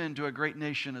make him into a great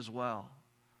nation as well.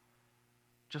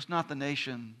 Just not the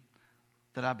nation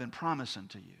that I've been promising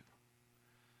to you.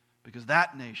 Because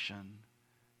that nation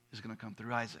is going to come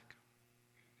through Isaac.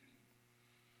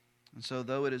 And so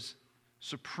though it is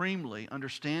supremely,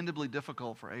 understandably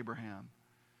difficult for Abraham,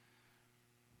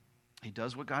 he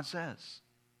does what God says.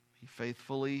 He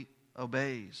faithfully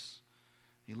obeys.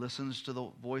 He listens to the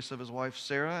voice of his wife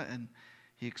Sarah, and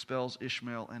he expels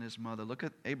Ishmael and his mother. Look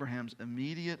at Abraham's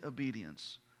immediate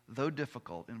obedience, though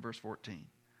difficult, in verse 14.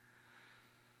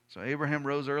 So Abraham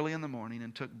rose early in the morning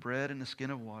and took bread and a skin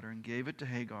of water and gave it to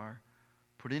Hagar,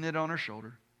 putting it on her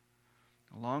shoulder,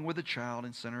 along with the child,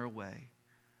 and sent her away.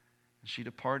 And she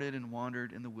departed and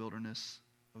wandered in the wilderness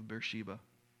of Beersheba.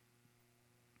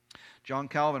 John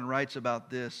Calvin writes about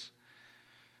this,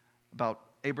 about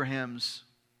Abraham's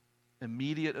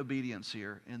immediate obedience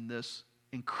here in this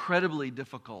incredibly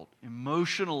difficult,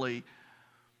 emotionally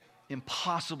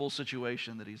impossible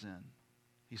situation that he's in.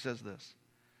 He says this: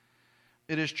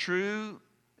 It is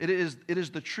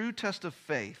the true test of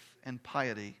faith and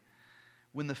piety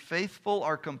when the faithful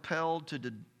are compelled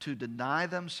to deny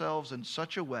themselves in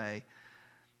such a way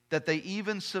that they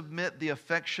even submit the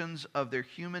affections of their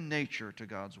human nature to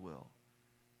God's will,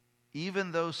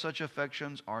 even though such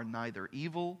affections are neither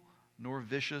evil nor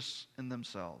vicious in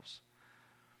themselves.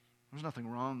 There's nothing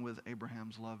wrong with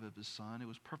Abraham's love of his son. It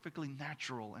was perfectly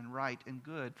natural and right and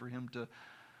good for him to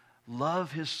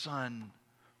love his son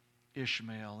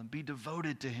Ishmael and be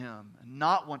devoted to him and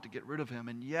not want to get rid of him.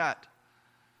 And yet,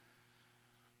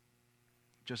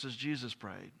 just as Jesus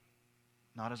prayed,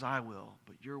 not as I will,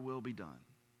 but your will be done.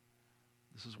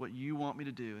 This is what you want me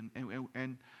to do.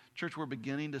 And church, we're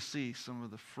beginning to see some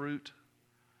of the fruit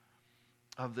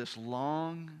of this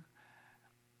long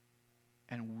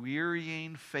and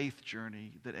wearying faith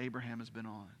journey that Abraham has been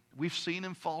on. We've seen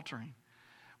him faltering.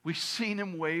 We've seen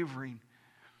him wavering.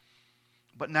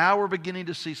 But now we're beginning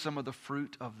to see some of the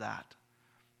fruit of that.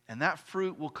 And that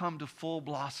fruit will come to full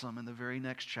blossom in the very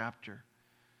next chapter,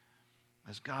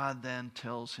 as God then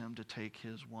tells him to take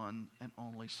his one and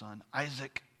only son,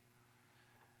 Isaac,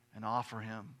 and offer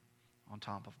him on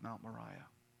top of Mount Moriah.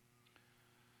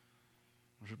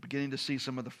 We're beginning to see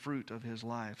some of the fruit of his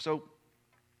life. So,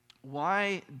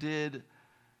 why did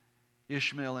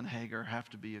Ishmael and Hagar have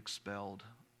to be expelled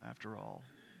after all?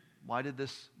 Why did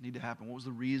this need to happen? What was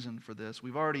the reason for this?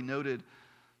 We've already noted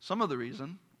some of the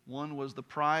reason. One was the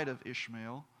pride of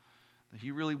Ishmael, that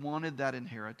he really wanted that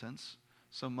inheritance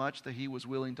so much that he was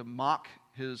willing to mock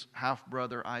his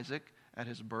half-brother Isaac at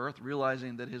his birth,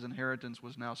 realizing that his inheritance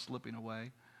was now slipping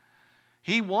away.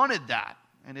 He wanted that,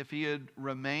 and if he had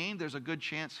remained, there's a good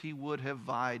chance he would have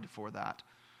vied for that.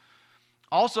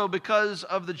 Also because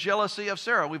of the jealousy of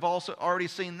Sarah. We've also already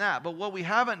seen that. But what we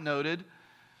haven't noted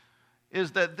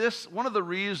is that one of the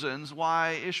reasons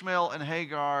why Ishmael and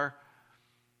Hagar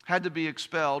had to be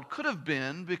expelled could have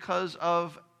been because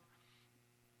of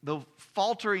the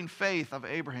faltering faith of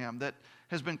Abraham that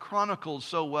has been chronicled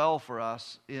so well for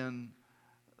us in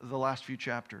the last few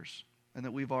chapters and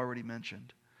that we've already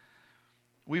mentioned.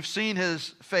 We've seen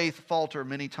his faith falter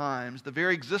many times. The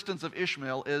very existence of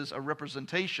Ishmael is a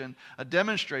representation, a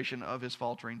demonstration of his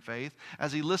faltering faith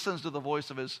as he listens to the voice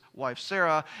of his wife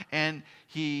Sarah and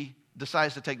he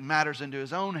decides to take matters into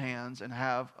his own hands and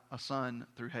have a son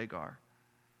through Hagar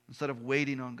instead of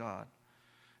waiting on God.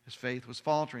 His faith was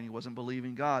faltering. He wasn't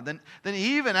believing God. Then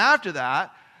even after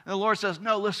that, the Lord says,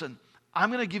 no, listen, I'm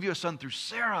going to give you a son through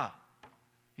Sarah.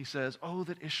 He says, oh,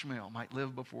 that Ishmael might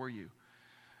live before you.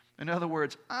 In other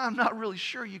words, I'm not really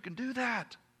sure you can do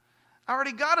that. I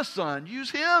already got a son. Use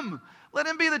him. Let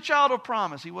him be the child of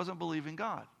promise. He wasn't believing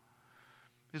God.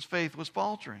 His faith was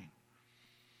faltering.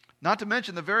 Not to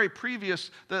mention the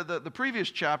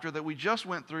previous chapter that we just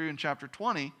went through in chapter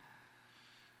 20,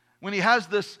 when he has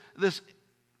this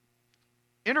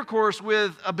intercourse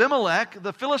with Abimelech,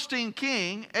 the Philistine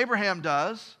king, Abraham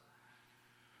does,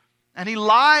 and he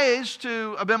lies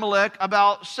to Abimelech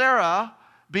about Sarah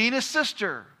being his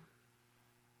sister.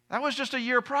 That was just a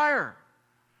year prior.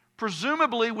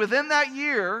 Presumably, within that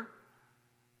year,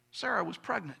 Sarah was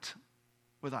pregnant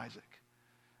with Isaac.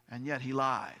 And yet he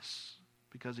lies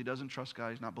because he doesn't trust God.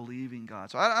 He's not believing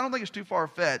God. So I don't think it's too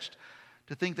far-fetched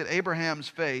to think that Abraham's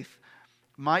faith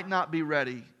might not be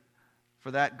ready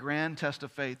for that grand test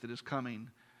of faith that is coming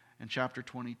in chapter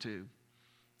 22.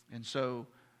 And so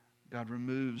God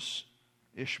removes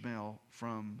Ishmael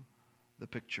from the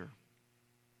picture.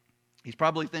 He's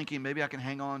probably thinking, maybe I can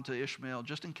hang on to Ishmael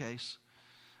just in case.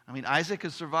 I mean, Isaac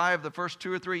has survived the first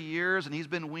 2 or 3 years, and he's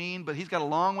been weaned, but he's got a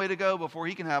long way to go before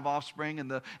he can have offspring, and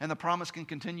the promise can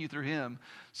continue through him.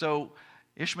 So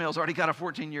Ishmael's already got a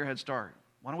 14-year head start.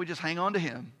 Why don't we just hang on to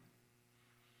him?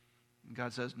 And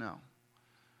God says no.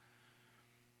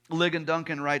 Ligon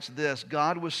Duncan writes this: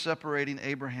 God was separating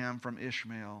Abraham from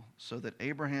Ishmael so that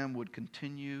Abraham would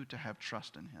continue to have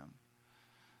trust in him.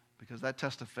 Because that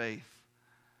test of faith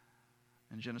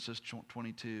in Genesis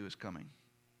 22 is coming.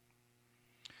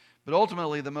 But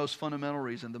ultimately, the most fundamental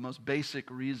reason, the most basic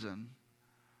reason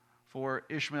for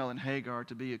Ishmael and Hagar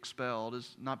to be expelled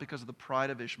is not because of the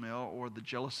pride of Ishmael or the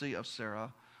jealousy of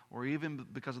Sarah or even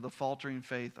because of the faltering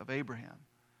faith of Abraham,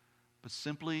 but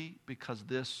simply because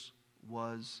this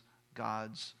was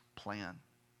God's plan.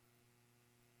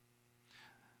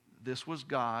 This was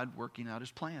God working out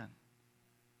his plan.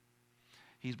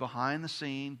 He's behind the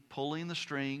scene, pulling the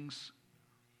strings,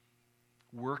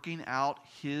 working out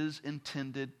his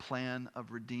intended plan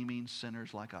of redeeming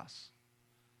sinners like us.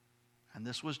 And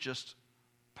this was just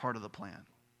part of the plan.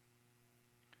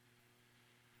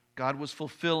 God was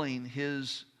fulfilling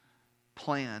his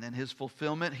plan, and his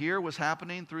fulfillment here was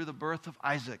happening through the birth of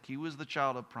Isaac. He was the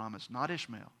child of promise, not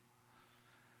Ishmael.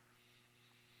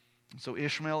 And so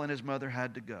Ishmael and his mother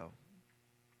had to go.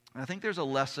 And I think there's a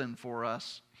lesson for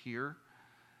us here.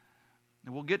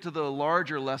 And we'll get to the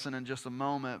larger lesson in just a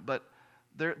moment, but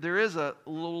there is a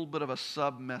little bit of a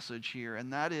sub-message here,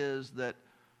 and that is that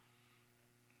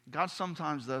God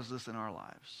sometimes does this in our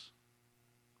lives.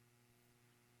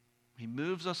 He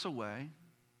moves us away,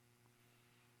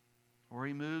 or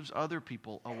he moves other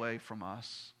people away from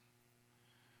us,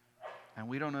 and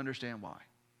we don't understand why.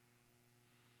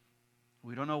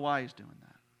 We don't know why he's doing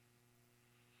that.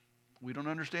 We don't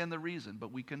understand the reason,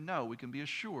 but we can know, we can be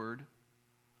assured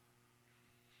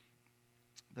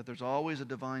that there's always a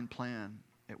divine plan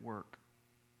at work.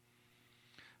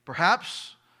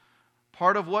 Perhaps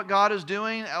part of what God is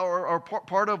doing, or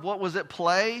part of what was at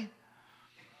play,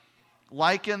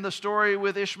 like in the story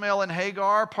with Ishmael and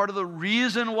Hagar, part of the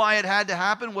reason why it had to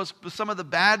happen was some of the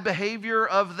bad behavior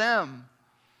of them.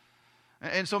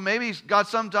 And so maybe God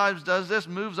sometimes does this,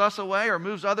 moves us away or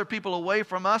moves other people away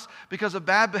from us because of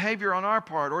bad behavior on our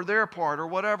part or their part or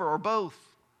whatever, or both.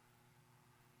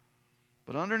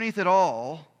 But underneath it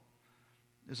all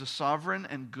is a sovereign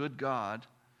and good God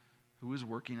who is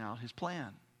working out his plan,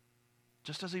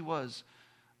 just as he was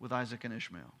with Isaac and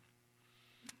Ishmael.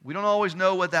 We don't always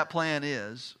know what that plan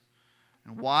is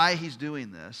and why he's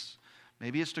doing this.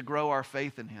 Maybe it's to grow our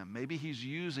faith in him. Maybe he's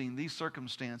using these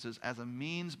circumstances as a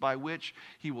means by which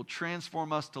he will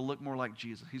transform us to look more like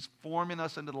Jesus. He's forming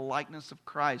us into the likeness of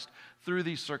Christ through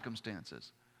these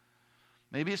circumstances.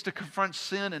 Maybe it's to confront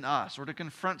sin in us or to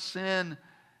confront sin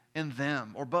in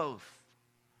them, or both.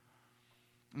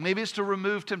 Maybe it's to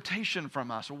remove temptation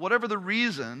from us, or whatever the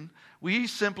reason, we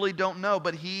simply don't know,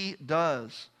 but he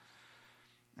does.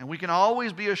 And we can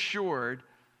always be assured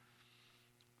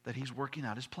that he's working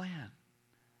out his plan.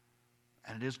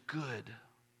 And it is good.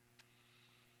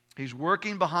 He's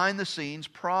working behind the scenes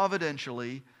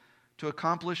providentially to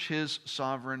accomplish his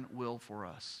sovereign will for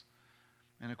us.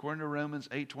 And according to Romans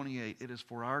 8:28, it is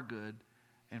for our good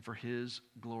and for his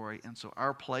glory. And so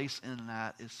our place in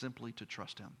that is simply to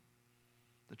trust him.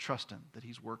 To trust him that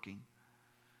he's working,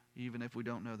 even if we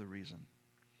don't know the reason.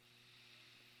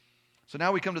 So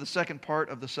now we come to the second part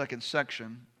of the second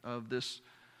section of this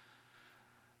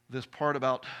part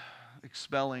about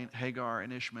expelling Hagar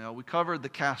and Ishmael. We covered the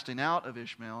casting out of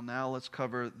Ishmael. Now let's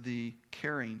cover the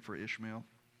caring for Ishmael.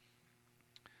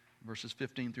 Verses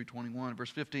 15 through 21. Verse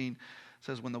 15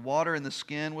 says, when the water in the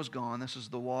skin was gone, this is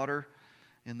the water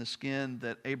in the skin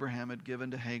that Abraham had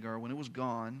given to Hagar. When it was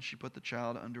gone, she put the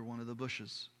child under one of the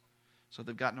bushes. So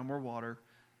they've got no more water.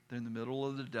 They're in the middle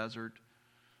of the desert.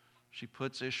 She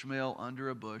puts Ishmael under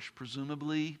a bush,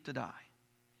 presumably to die.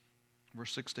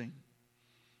 Verse 16.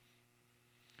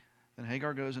 Then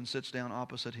Hagar goes and sits down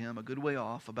opposite him, a good way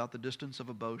off, about the distance of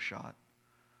a bow shot.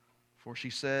 For she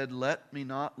said, let me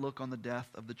not look on the death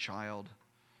of the child.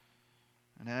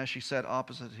 And as she sat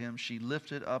opposite him, she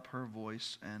lifted up her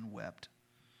voice and wept.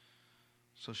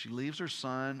 So she leaves her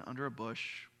son under a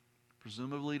bush,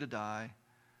 presumably to die.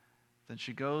 Then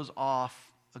she goes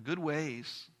off a good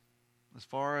ways, as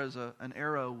far as an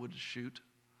arrow would shoot,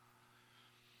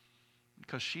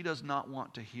 because she does not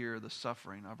want to hear the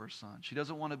suffering of her son. She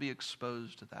doesn't want to be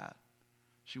exposed to that.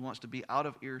 She wants to be out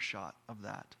of earshot of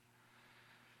that.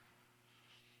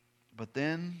 But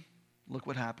then, look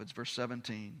what happens, verse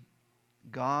 17.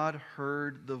 God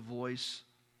heard the voice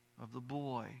of the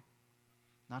boy.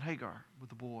 Not Hagar, but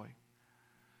the boy.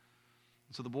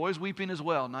 So the boy is weeping as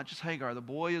well, not just Hagar. The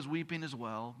boy is weeping as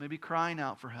well, maybe crying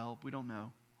out for help. We don't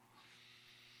know.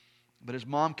 But his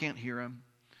mom can't hear him.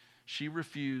 She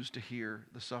refused to hear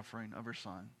the suffering of her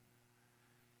son.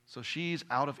 So she's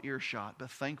out of earshot.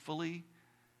 But thankfully,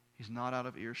 he's not out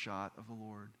of earshot of the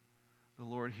Lord. The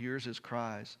Lord hears his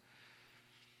cries.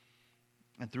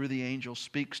 And through the angel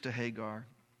speaks to Hagar.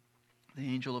 The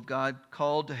angel of God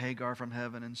called to Hagar from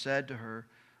heaven and said to her,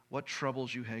 what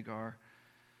troubles you, Hagar?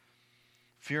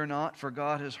 Fear not, for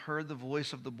God has heard the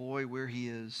voice of the boy where he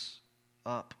is.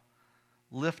 Up,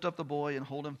 lift up the boy and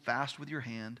hold him fast with your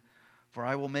hand, for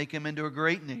I will make him into a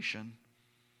great nation.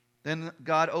 Then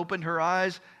God opened her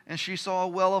eyes, and she saw a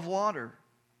well of water.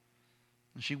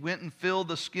 And she went and filled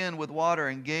the skin with water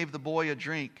and gave the boy a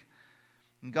drink.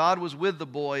 And God was with the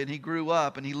boy, and he grew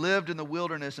up, and he lived in the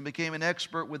wilderness and became an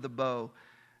expert with the bow.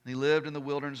 And he lived in the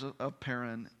wilderness of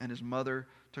Paran, and his mother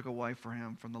took a wife for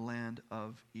him from the land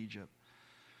of Egypt.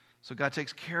 So God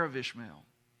takes care of Ishmael,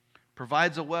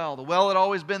 provides a well. The well had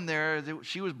always been there.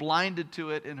 She was blinded to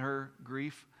it in her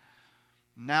grief.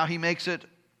 Now he makes it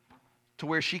to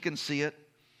where she can see it.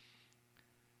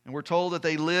 And we're told that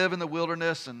they live in the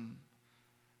wilderness, and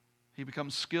he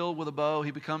becomes skilled with a bow.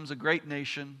 He becomes a great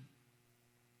nation.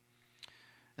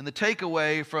 And the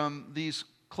takeaway from these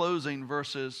closing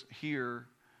verses here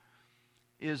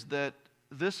is that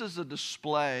this is a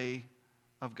display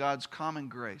of God's common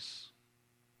grace.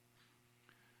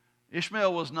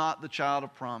 Ishmael was not the child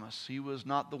of promise. He was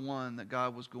not the one that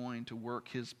God was going to work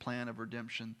his plan of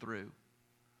redemption through.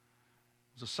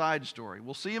 It was a side story.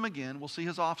 We'll see him again. We'll see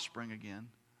his offspring again.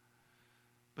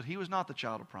 But he was not the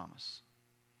child of promise.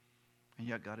 And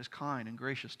yet God is kind and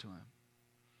gracious to him.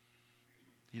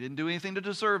 He didn't do anything to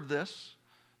deserve this,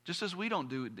 just as we don't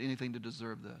do anything to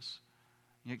deserve this.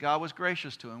 Yet God was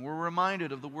gracious to him. We're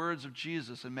reminded of the words of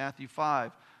Jesus in Matthew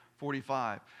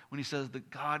 5:45, when he says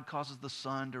that God causes the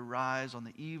sun to rise on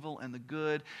the evil and the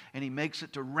good, and he makes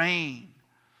it to rain,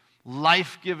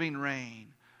 life-giving rain,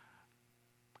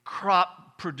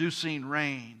 crop-producing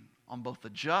rain on both the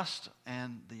just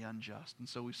and the unjust. And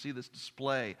so we see this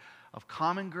display of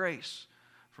common grace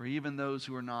for even those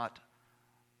who are not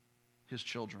his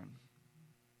children.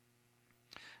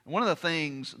 And one of the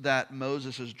things that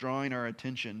Moses is drawing our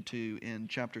attention to in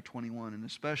chapter 21, and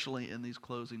especially in these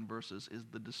closing verses, is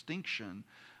the distinction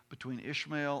between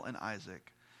Ishmael and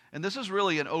Isaac. And this is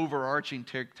really an overarching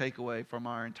takeaway from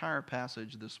our entire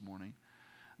passage this morning.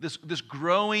 This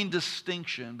growing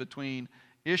distinction between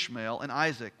Ishmael and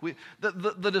Isaac.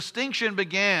 The distinction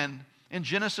began in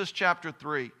Genesis chapter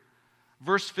 3,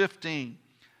 verse 15.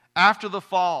 After the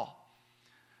fall,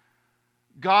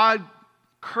 God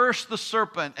cursed the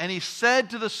serpent, and he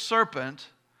said to the serpent,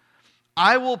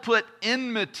 I will put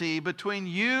enmity between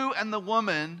you and the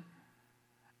woman,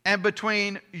 and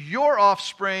between your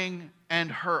offspring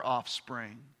and her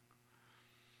offspring.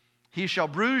 He shall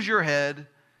bruise your head,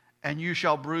 and you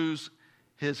shall bruise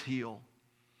his heel.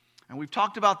 And we've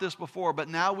talked about this before, but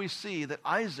now we see that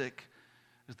Isaac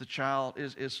is the child,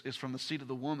 is from the seed of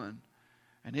the woman,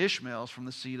 and Ishmael is from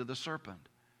the seed of the serpent.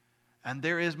 And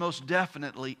there is most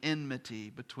definitely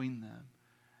enmity between them.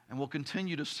 And we'll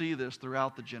continue to see this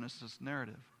throughout the Genesis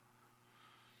narrative.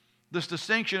 This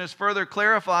distinction is further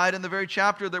clarified in the very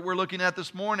chapter that we're looking at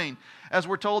this morning, as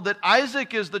we're told that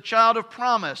Isaac is the child of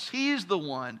promise. He's the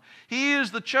one. He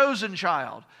is the chosen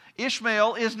child.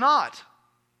 Ishmael is not.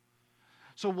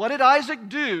 So what did Isaac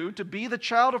do to be the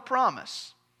child of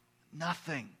promise?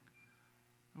 Nothing.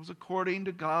 It was according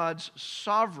to God's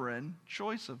sovereign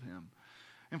choice of him.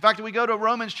 In fact, if we go to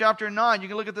Romans chapter 9, you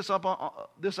can look at this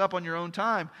up on your own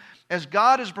time. As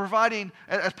Paul is providing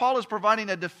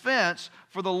a defense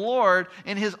for the Lord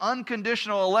in his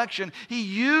unconditional election, he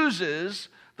uses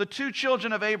the two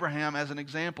children of Abraham as an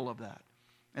example of that.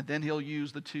 And then he'll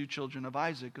use the two children of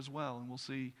Isaac as well, and we'll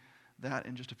see that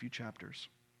in just a few chapters.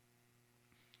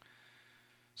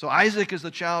 So Isaac is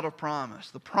the child of promise.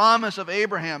 The promise of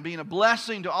Abraham being a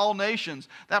blessing to all nations.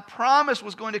 That promise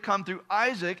was going to come through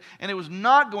Isaac, and it was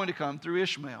not going to come through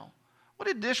Ishmael. What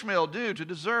did Ishmael do to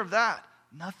deserve that?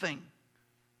 Nothing.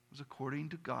 It was according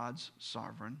to God's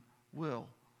sovereign will.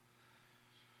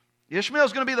 Ishmael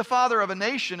is going to be the father of a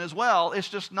nation as well. It's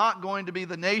just not going to be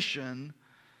the nation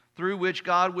through which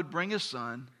God would bring his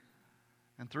son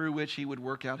and through which he would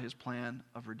work out his plan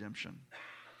of redemption.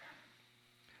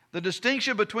 The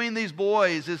distinction between these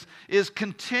boys is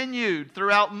continued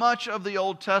throughout much of the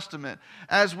Old Testament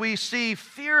as we see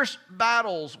fierce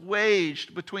battles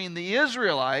waged between the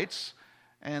Israelites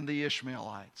and the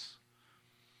Ishmaelites.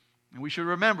 And we should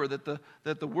remember that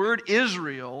the word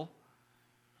Israel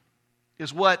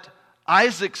is what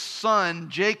Isaac's son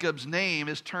Jacob's name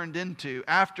is turned into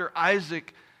after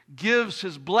Isaac gives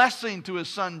his blessing to his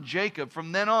son Jacob.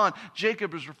 From then on,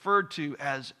 Jacob is referred to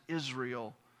as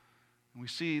Israel. And we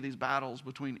see these battles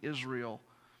between Israel,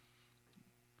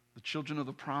 the children of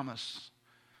the promise,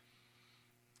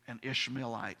 and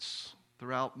Ishmaelites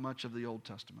throughout much of the Old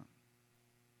Testament.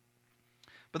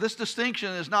 But this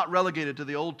distinction is not relegated to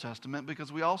the Old Testament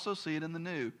because we also see it in the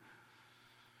New.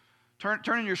 Turn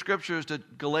in your scriptures to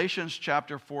Galatians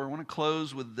chapter 4. I want to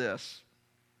close with this.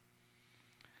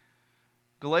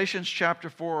 Galatians chapter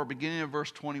 4, beginning of verse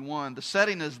 21. The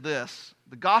setting is this.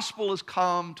 The gospel has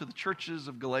come to the churches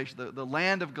of Galatia, the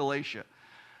land of Galatia.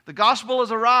 The gospel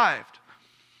has arrived.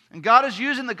 And God is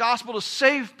using the gospel to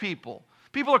save people.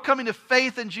 People are coming to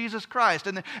faith in Jesus Christ.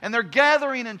 And they're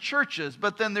gathering in churches,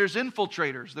 but then there's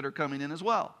infiltrators that are coming in as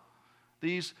well.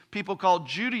 These people called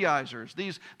Judaizers,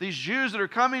 these Jews that are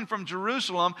coming from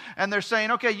Jerusalem, and they're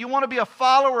saying, okay, you want to be a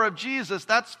follower of Jesus,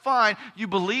 that's fine. You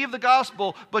believe the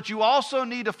gospel, but you also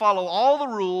need to follow all the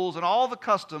rules and all the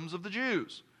customs of the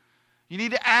Jews. You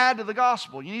need to add to the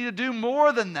gospel. You need to do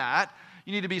more than that.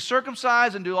 You need to be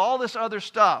circumcised and do all this other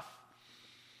stuff.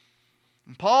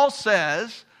 And Paul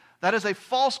says that is a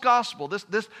false gospel.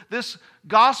 This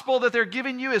gospel that they're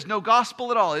giving you is no gospel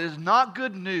at all. It is not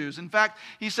good news. In fact,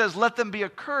 he says, let them be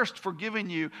accursed for giving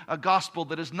you a gospel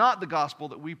that is not the gospel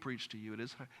that we preach to you. It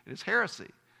is heresy.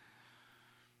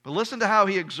 But listen to how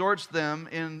he exhorts them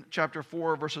in chapter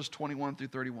 4, verses 21 through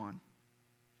 31.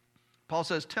 Paul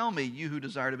says, tell me, you who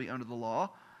desire to be under the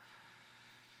law,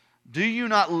 do you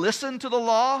not listen to the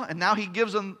law? And now he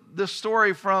gives them this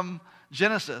story from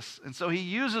Genesis. And so he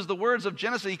uses the words of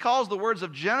Genesis. He calls the words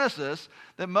of Genesis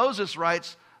that Moses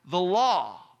writes the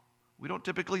law. We don't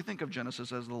typically think of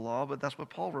Genesis as the law, but that's what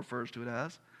Paul refers to it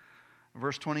as.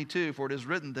 Verse 22, for it is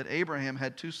written that Abraham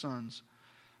had two sons,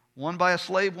 one by a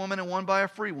slave woman and one by a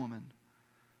free woman.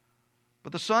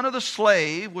 But the son of the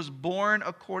slave was born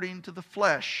according to the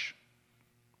flesh,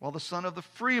 while the son of the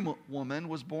free woman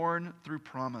was born through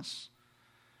promise.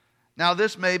 Now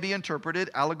this may be interpreted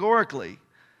allegorically.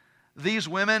 These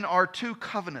women are two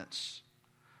covenants.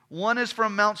 One is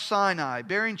from Mount Sinai,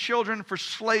 bearing children for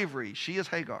slavery. She is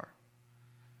Hagar.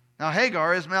 Now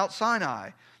Hagar is Mount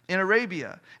Sinai in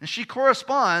Arabia, and she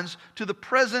corresponds to the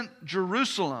present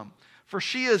Jerusalem, for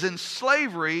she is in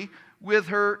slavery with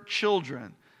her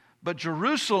children. But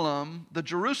Jerusalem, the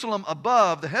Jerusalem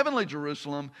above, the heavenly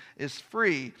Jerusalem, is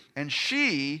free, and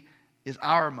she is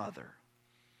our mother.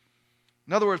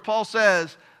 In other words, Paul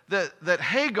says that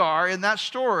Hagar in that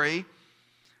story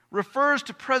refers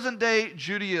to present-day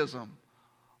Judaism,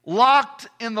 locked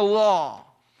in the law,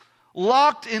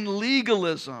 locked in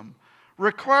legalism,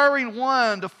 requiring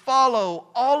one to follow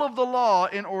all of the law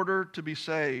in order to be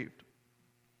saved.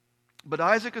 But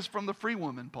Isaac is from the free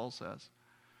woman, Paul says.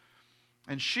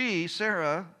 And she,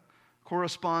 Sarah,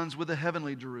 corresponds with the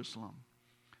heavenly Jerusalem.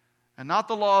 And not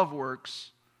the law of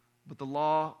works, but the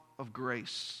law of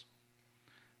grace.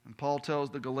 And Paul tells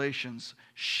the Galatians,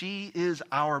 she is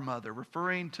our mother,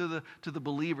 referring to the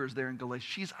believers there in Galatia.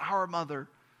 She's our mother.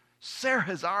 Sarah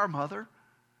is our mother.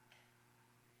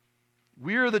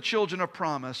 We are the children of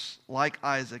promise, like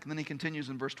Isaac. And then he continues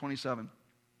in verse 27.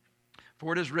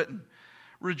 For it is written,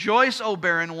 rejoice, O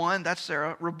barren one, that's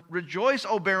Sarah. Rejoice,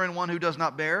 O barren one who does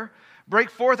not bear. Break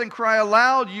forth and cry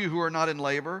aloud, you who are not in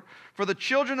labor. For the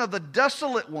children of the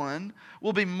desolate one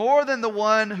will be more than the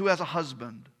one who has a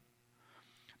husband.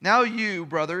 Now you,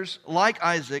 brothers, like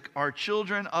Isaac, are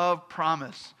children of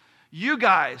promise. You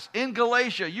guys in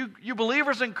Galatia, you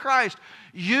believers in Christ,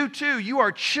 you too, you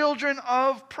are children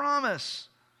of promise.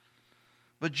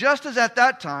 But just as at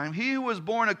that time, he who was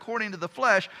born according to the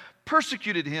flesh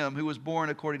persecuted him who was born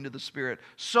according to the Spirit,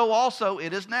 so also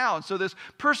it is now. And so this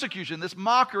persecution, this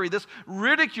mockery, this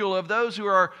ridicule of those who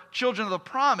are children of the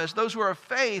promise, those who are of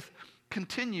faith,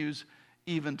 continues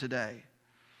even today.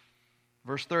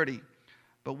 Verse 30.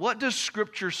 But what does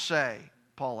Scripture say?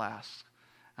 Paul asks.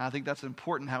 And I think that's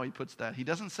important how he puts that. He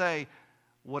doesn't say,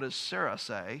 what does Sarah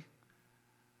say?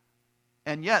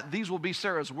 And yet, these will be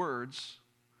Sarah's words.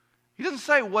 He doesn't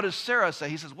say, what does Sarah say?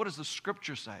 He says, what does the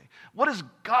Scripture say? What does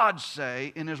God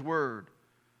say in His Word?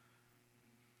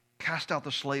 Cast out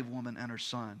the slave woman and her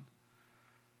son.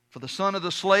 For the son of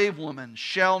the slave woman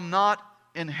shall not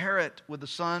inherit with the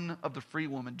son of the free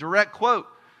woman. Direct quote.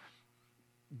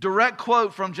 Direct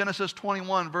quote from Genesis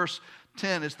 21, verse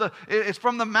 10. It's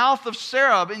from the mouth of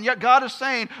Sarah, and yet God is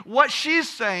saying what she's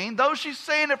saying, though she's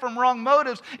saying it from wrong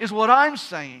motives, is what I'm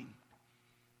saying.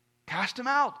 Cast him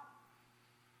out.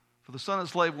 For the son of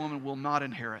the slave woman will not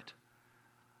inherit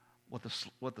what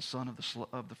the son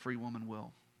of the free woman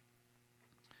will.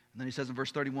 And then he says in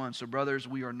verse 31, so brothers,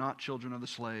 we are not children of the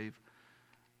slave,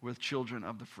 we're children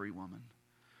of the free woman.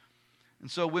 And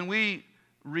so when we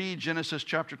read Genesis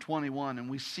chapter 21 and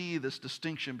we see this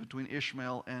distinction between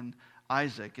Ishmael and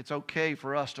Isaac, it's okay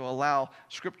for us to allow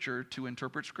Scripture to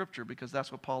interpret Scripture, because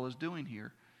that's what Paul is doing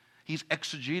here. He's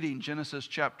exegeting Genesis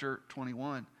chapter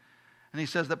 21. And he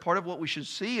says that part of what we should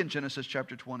see in Genesis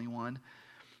chapter 21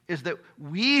 is that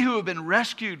we who have been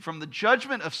rescued from the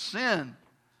judgment of sin,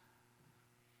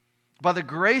 by the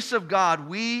grace of God,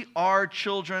 we are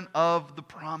children of the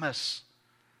promise.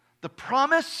 The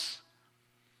promise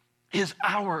is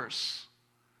ours.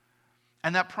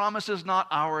 And that promise is not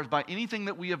ours by anything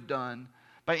that we have done,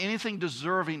 by anything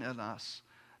deserving in us.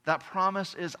 That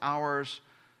promise is ours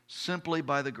simply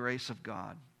by the grace of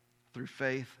God, through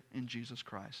faith in Jesus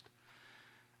Christ.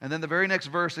 And then the very next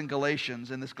verse in Galatians,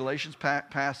 in this Galatians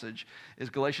passage, is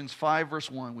Galatians 5,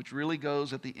 verse 1, which really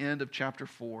goes at the end of chapter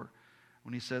 4,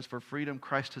 when he says, for freedom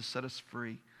Christ has set us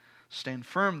free. Stand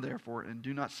firm, therefore, and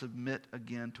do not submit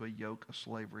again to a yoke of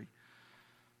slavery.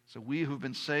 So we who have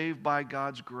been saved by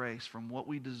God's grace from what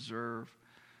we deserve,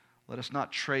 let us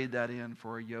not trade that in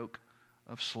for a yoke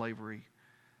of slavery,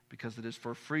 because it is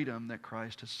for freedom that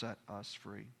Christ has set us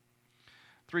free.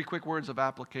 3 quick words of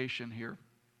application here.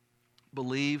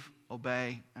 Believe,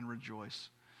 obey, and rejoice.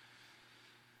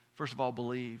 First of all,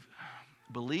 believe.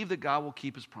 Believe that God will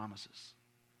keep His promises.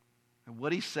 And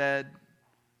what He said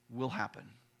will happen.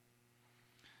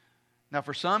 Now,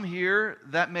 for some here,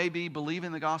 that may be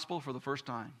believing the gospel for the first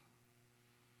time.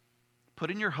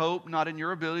 Putting your hope not in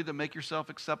your ability to make yourself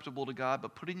acceptable to God,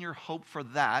 but putting your hope for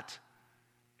that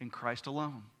in Christ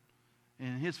alone,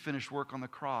 in His finished work on the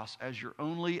cross as your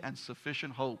only and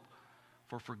sufficient hope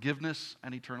for forgiveness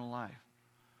and eternal life.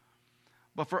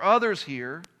 But for others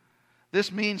here,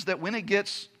 this means that when it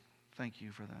gets, thank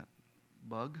you for that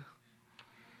bug,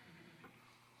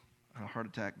 a heart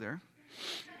attack there.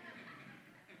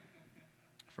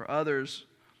 For others,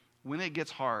 when it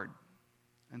gets hard,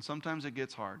 and sometimes it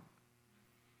gets hard,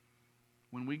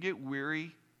 when we get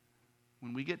weary,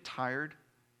 when we get tired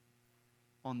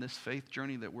on this faith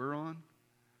journey that we're on,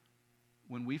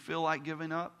 when we feel like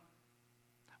giving up,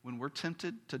 when we're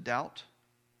tempted to doubt,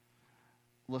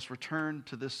 let's return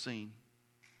to this scene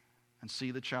and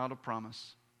see the child of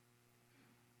promise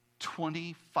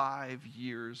 25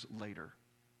 years later,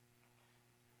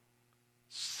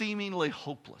 seemingly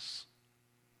hopeless.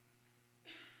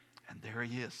 And there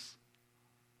he is,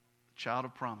 the child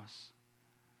of promise.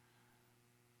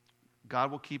 God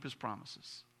will keep His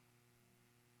promises.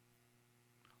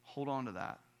 Hold on to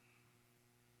that.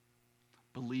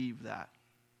 Believe that.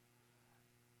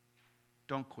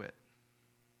 Don't quit.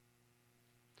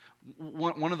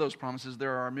 One of those promises,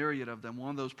 there are a myriad of them.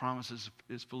 One of those promises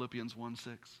is Philippians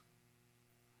 1:6.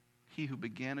 He who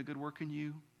began a good work in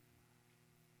you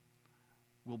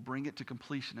will bring it to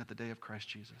completion at the day of Christ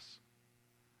Jesus.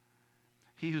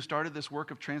 He who started this work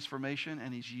of transformation,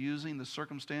 and He's using the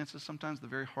circumstances, sometimes the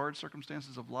very hard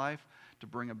circumstances of life, to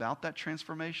bring about that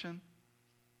transformation,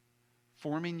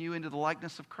 forming you into the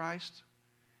likeness of Christ.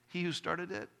 He who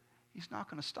started it, He's not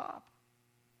going to stop.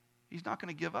 He's not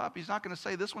going to give up. He's not going to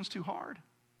say, this one's too hard.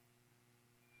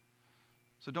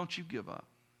 So don't you give up.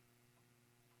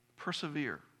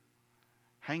 Persevere.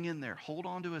 Hang in there. Hold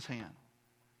on to His hand.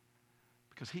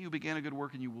 Because He who began a good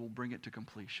work in you will bring it to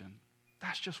completion.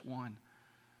 That's just one.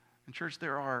 In church,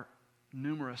 there are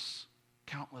numerous,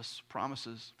 countless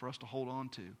promises for us to hold on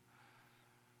to.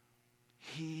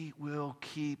 He will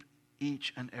keep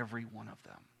each and every one of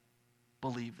them.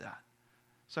 Believe that.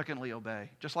 Secondly, obey,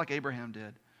 just like Abraham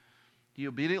did. He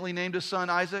obediently named his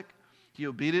son Isaac. He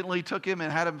obediently took him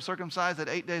and had him circumcised at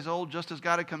 8 days old, just as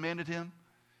God had commanded him.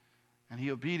 And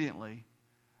he obediently,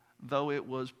 though it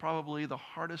was probably the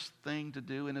hardest thing to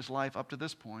do in his life up to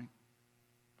this point,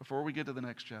 before we get to the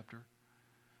next chapter,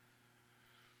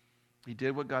 he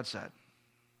did what God said.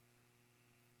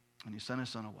 And He sent His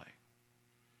son away.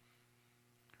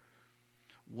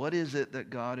 What is it that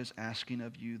God is asking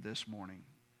of you this morning?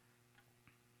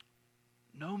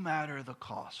 No matter the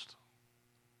cost,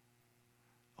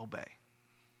 obey.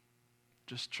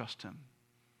 just trust him.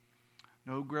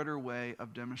 No greater way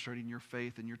of demonstrating your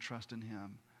faith and your trust in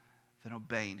him than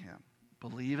obeying him.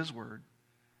 Believe his word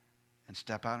and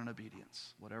step out in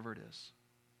obedience, whatever it is.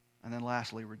 And then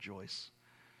lastly, rejoice.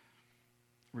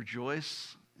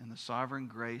 Rejoice in the sovereign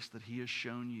grace that he has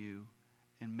shown you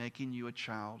in making you a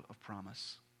child of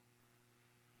promise.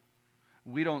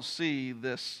 We don't see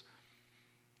this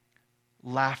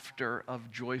laughter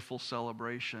of joyful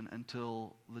celebration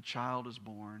until the child is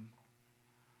born.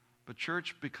 But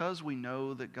church, because we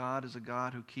know that God is a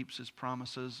God who keeps his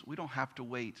promises, we don't have to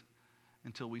wait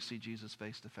until we see Jesus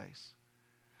face to face.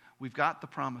 We've got the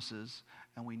promises,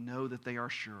 and we know that they are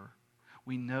sure.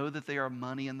 We know that they are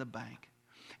money in the bank.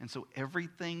 And so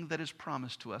everything that is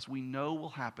promised to us, we know will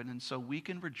happen, and so we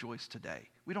can rejoice today.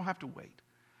 We don't have to wait.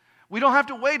 We don't have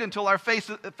to wait until our faith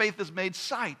is made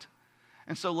sight.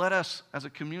 And so let us, as a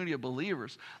community of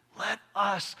believers, let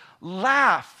us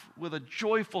laugh with a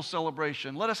joyful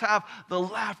celebration. Let us have the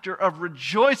laughter of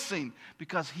rejoicing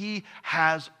because he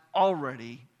has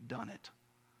already done it.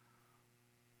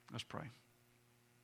 Let's pray.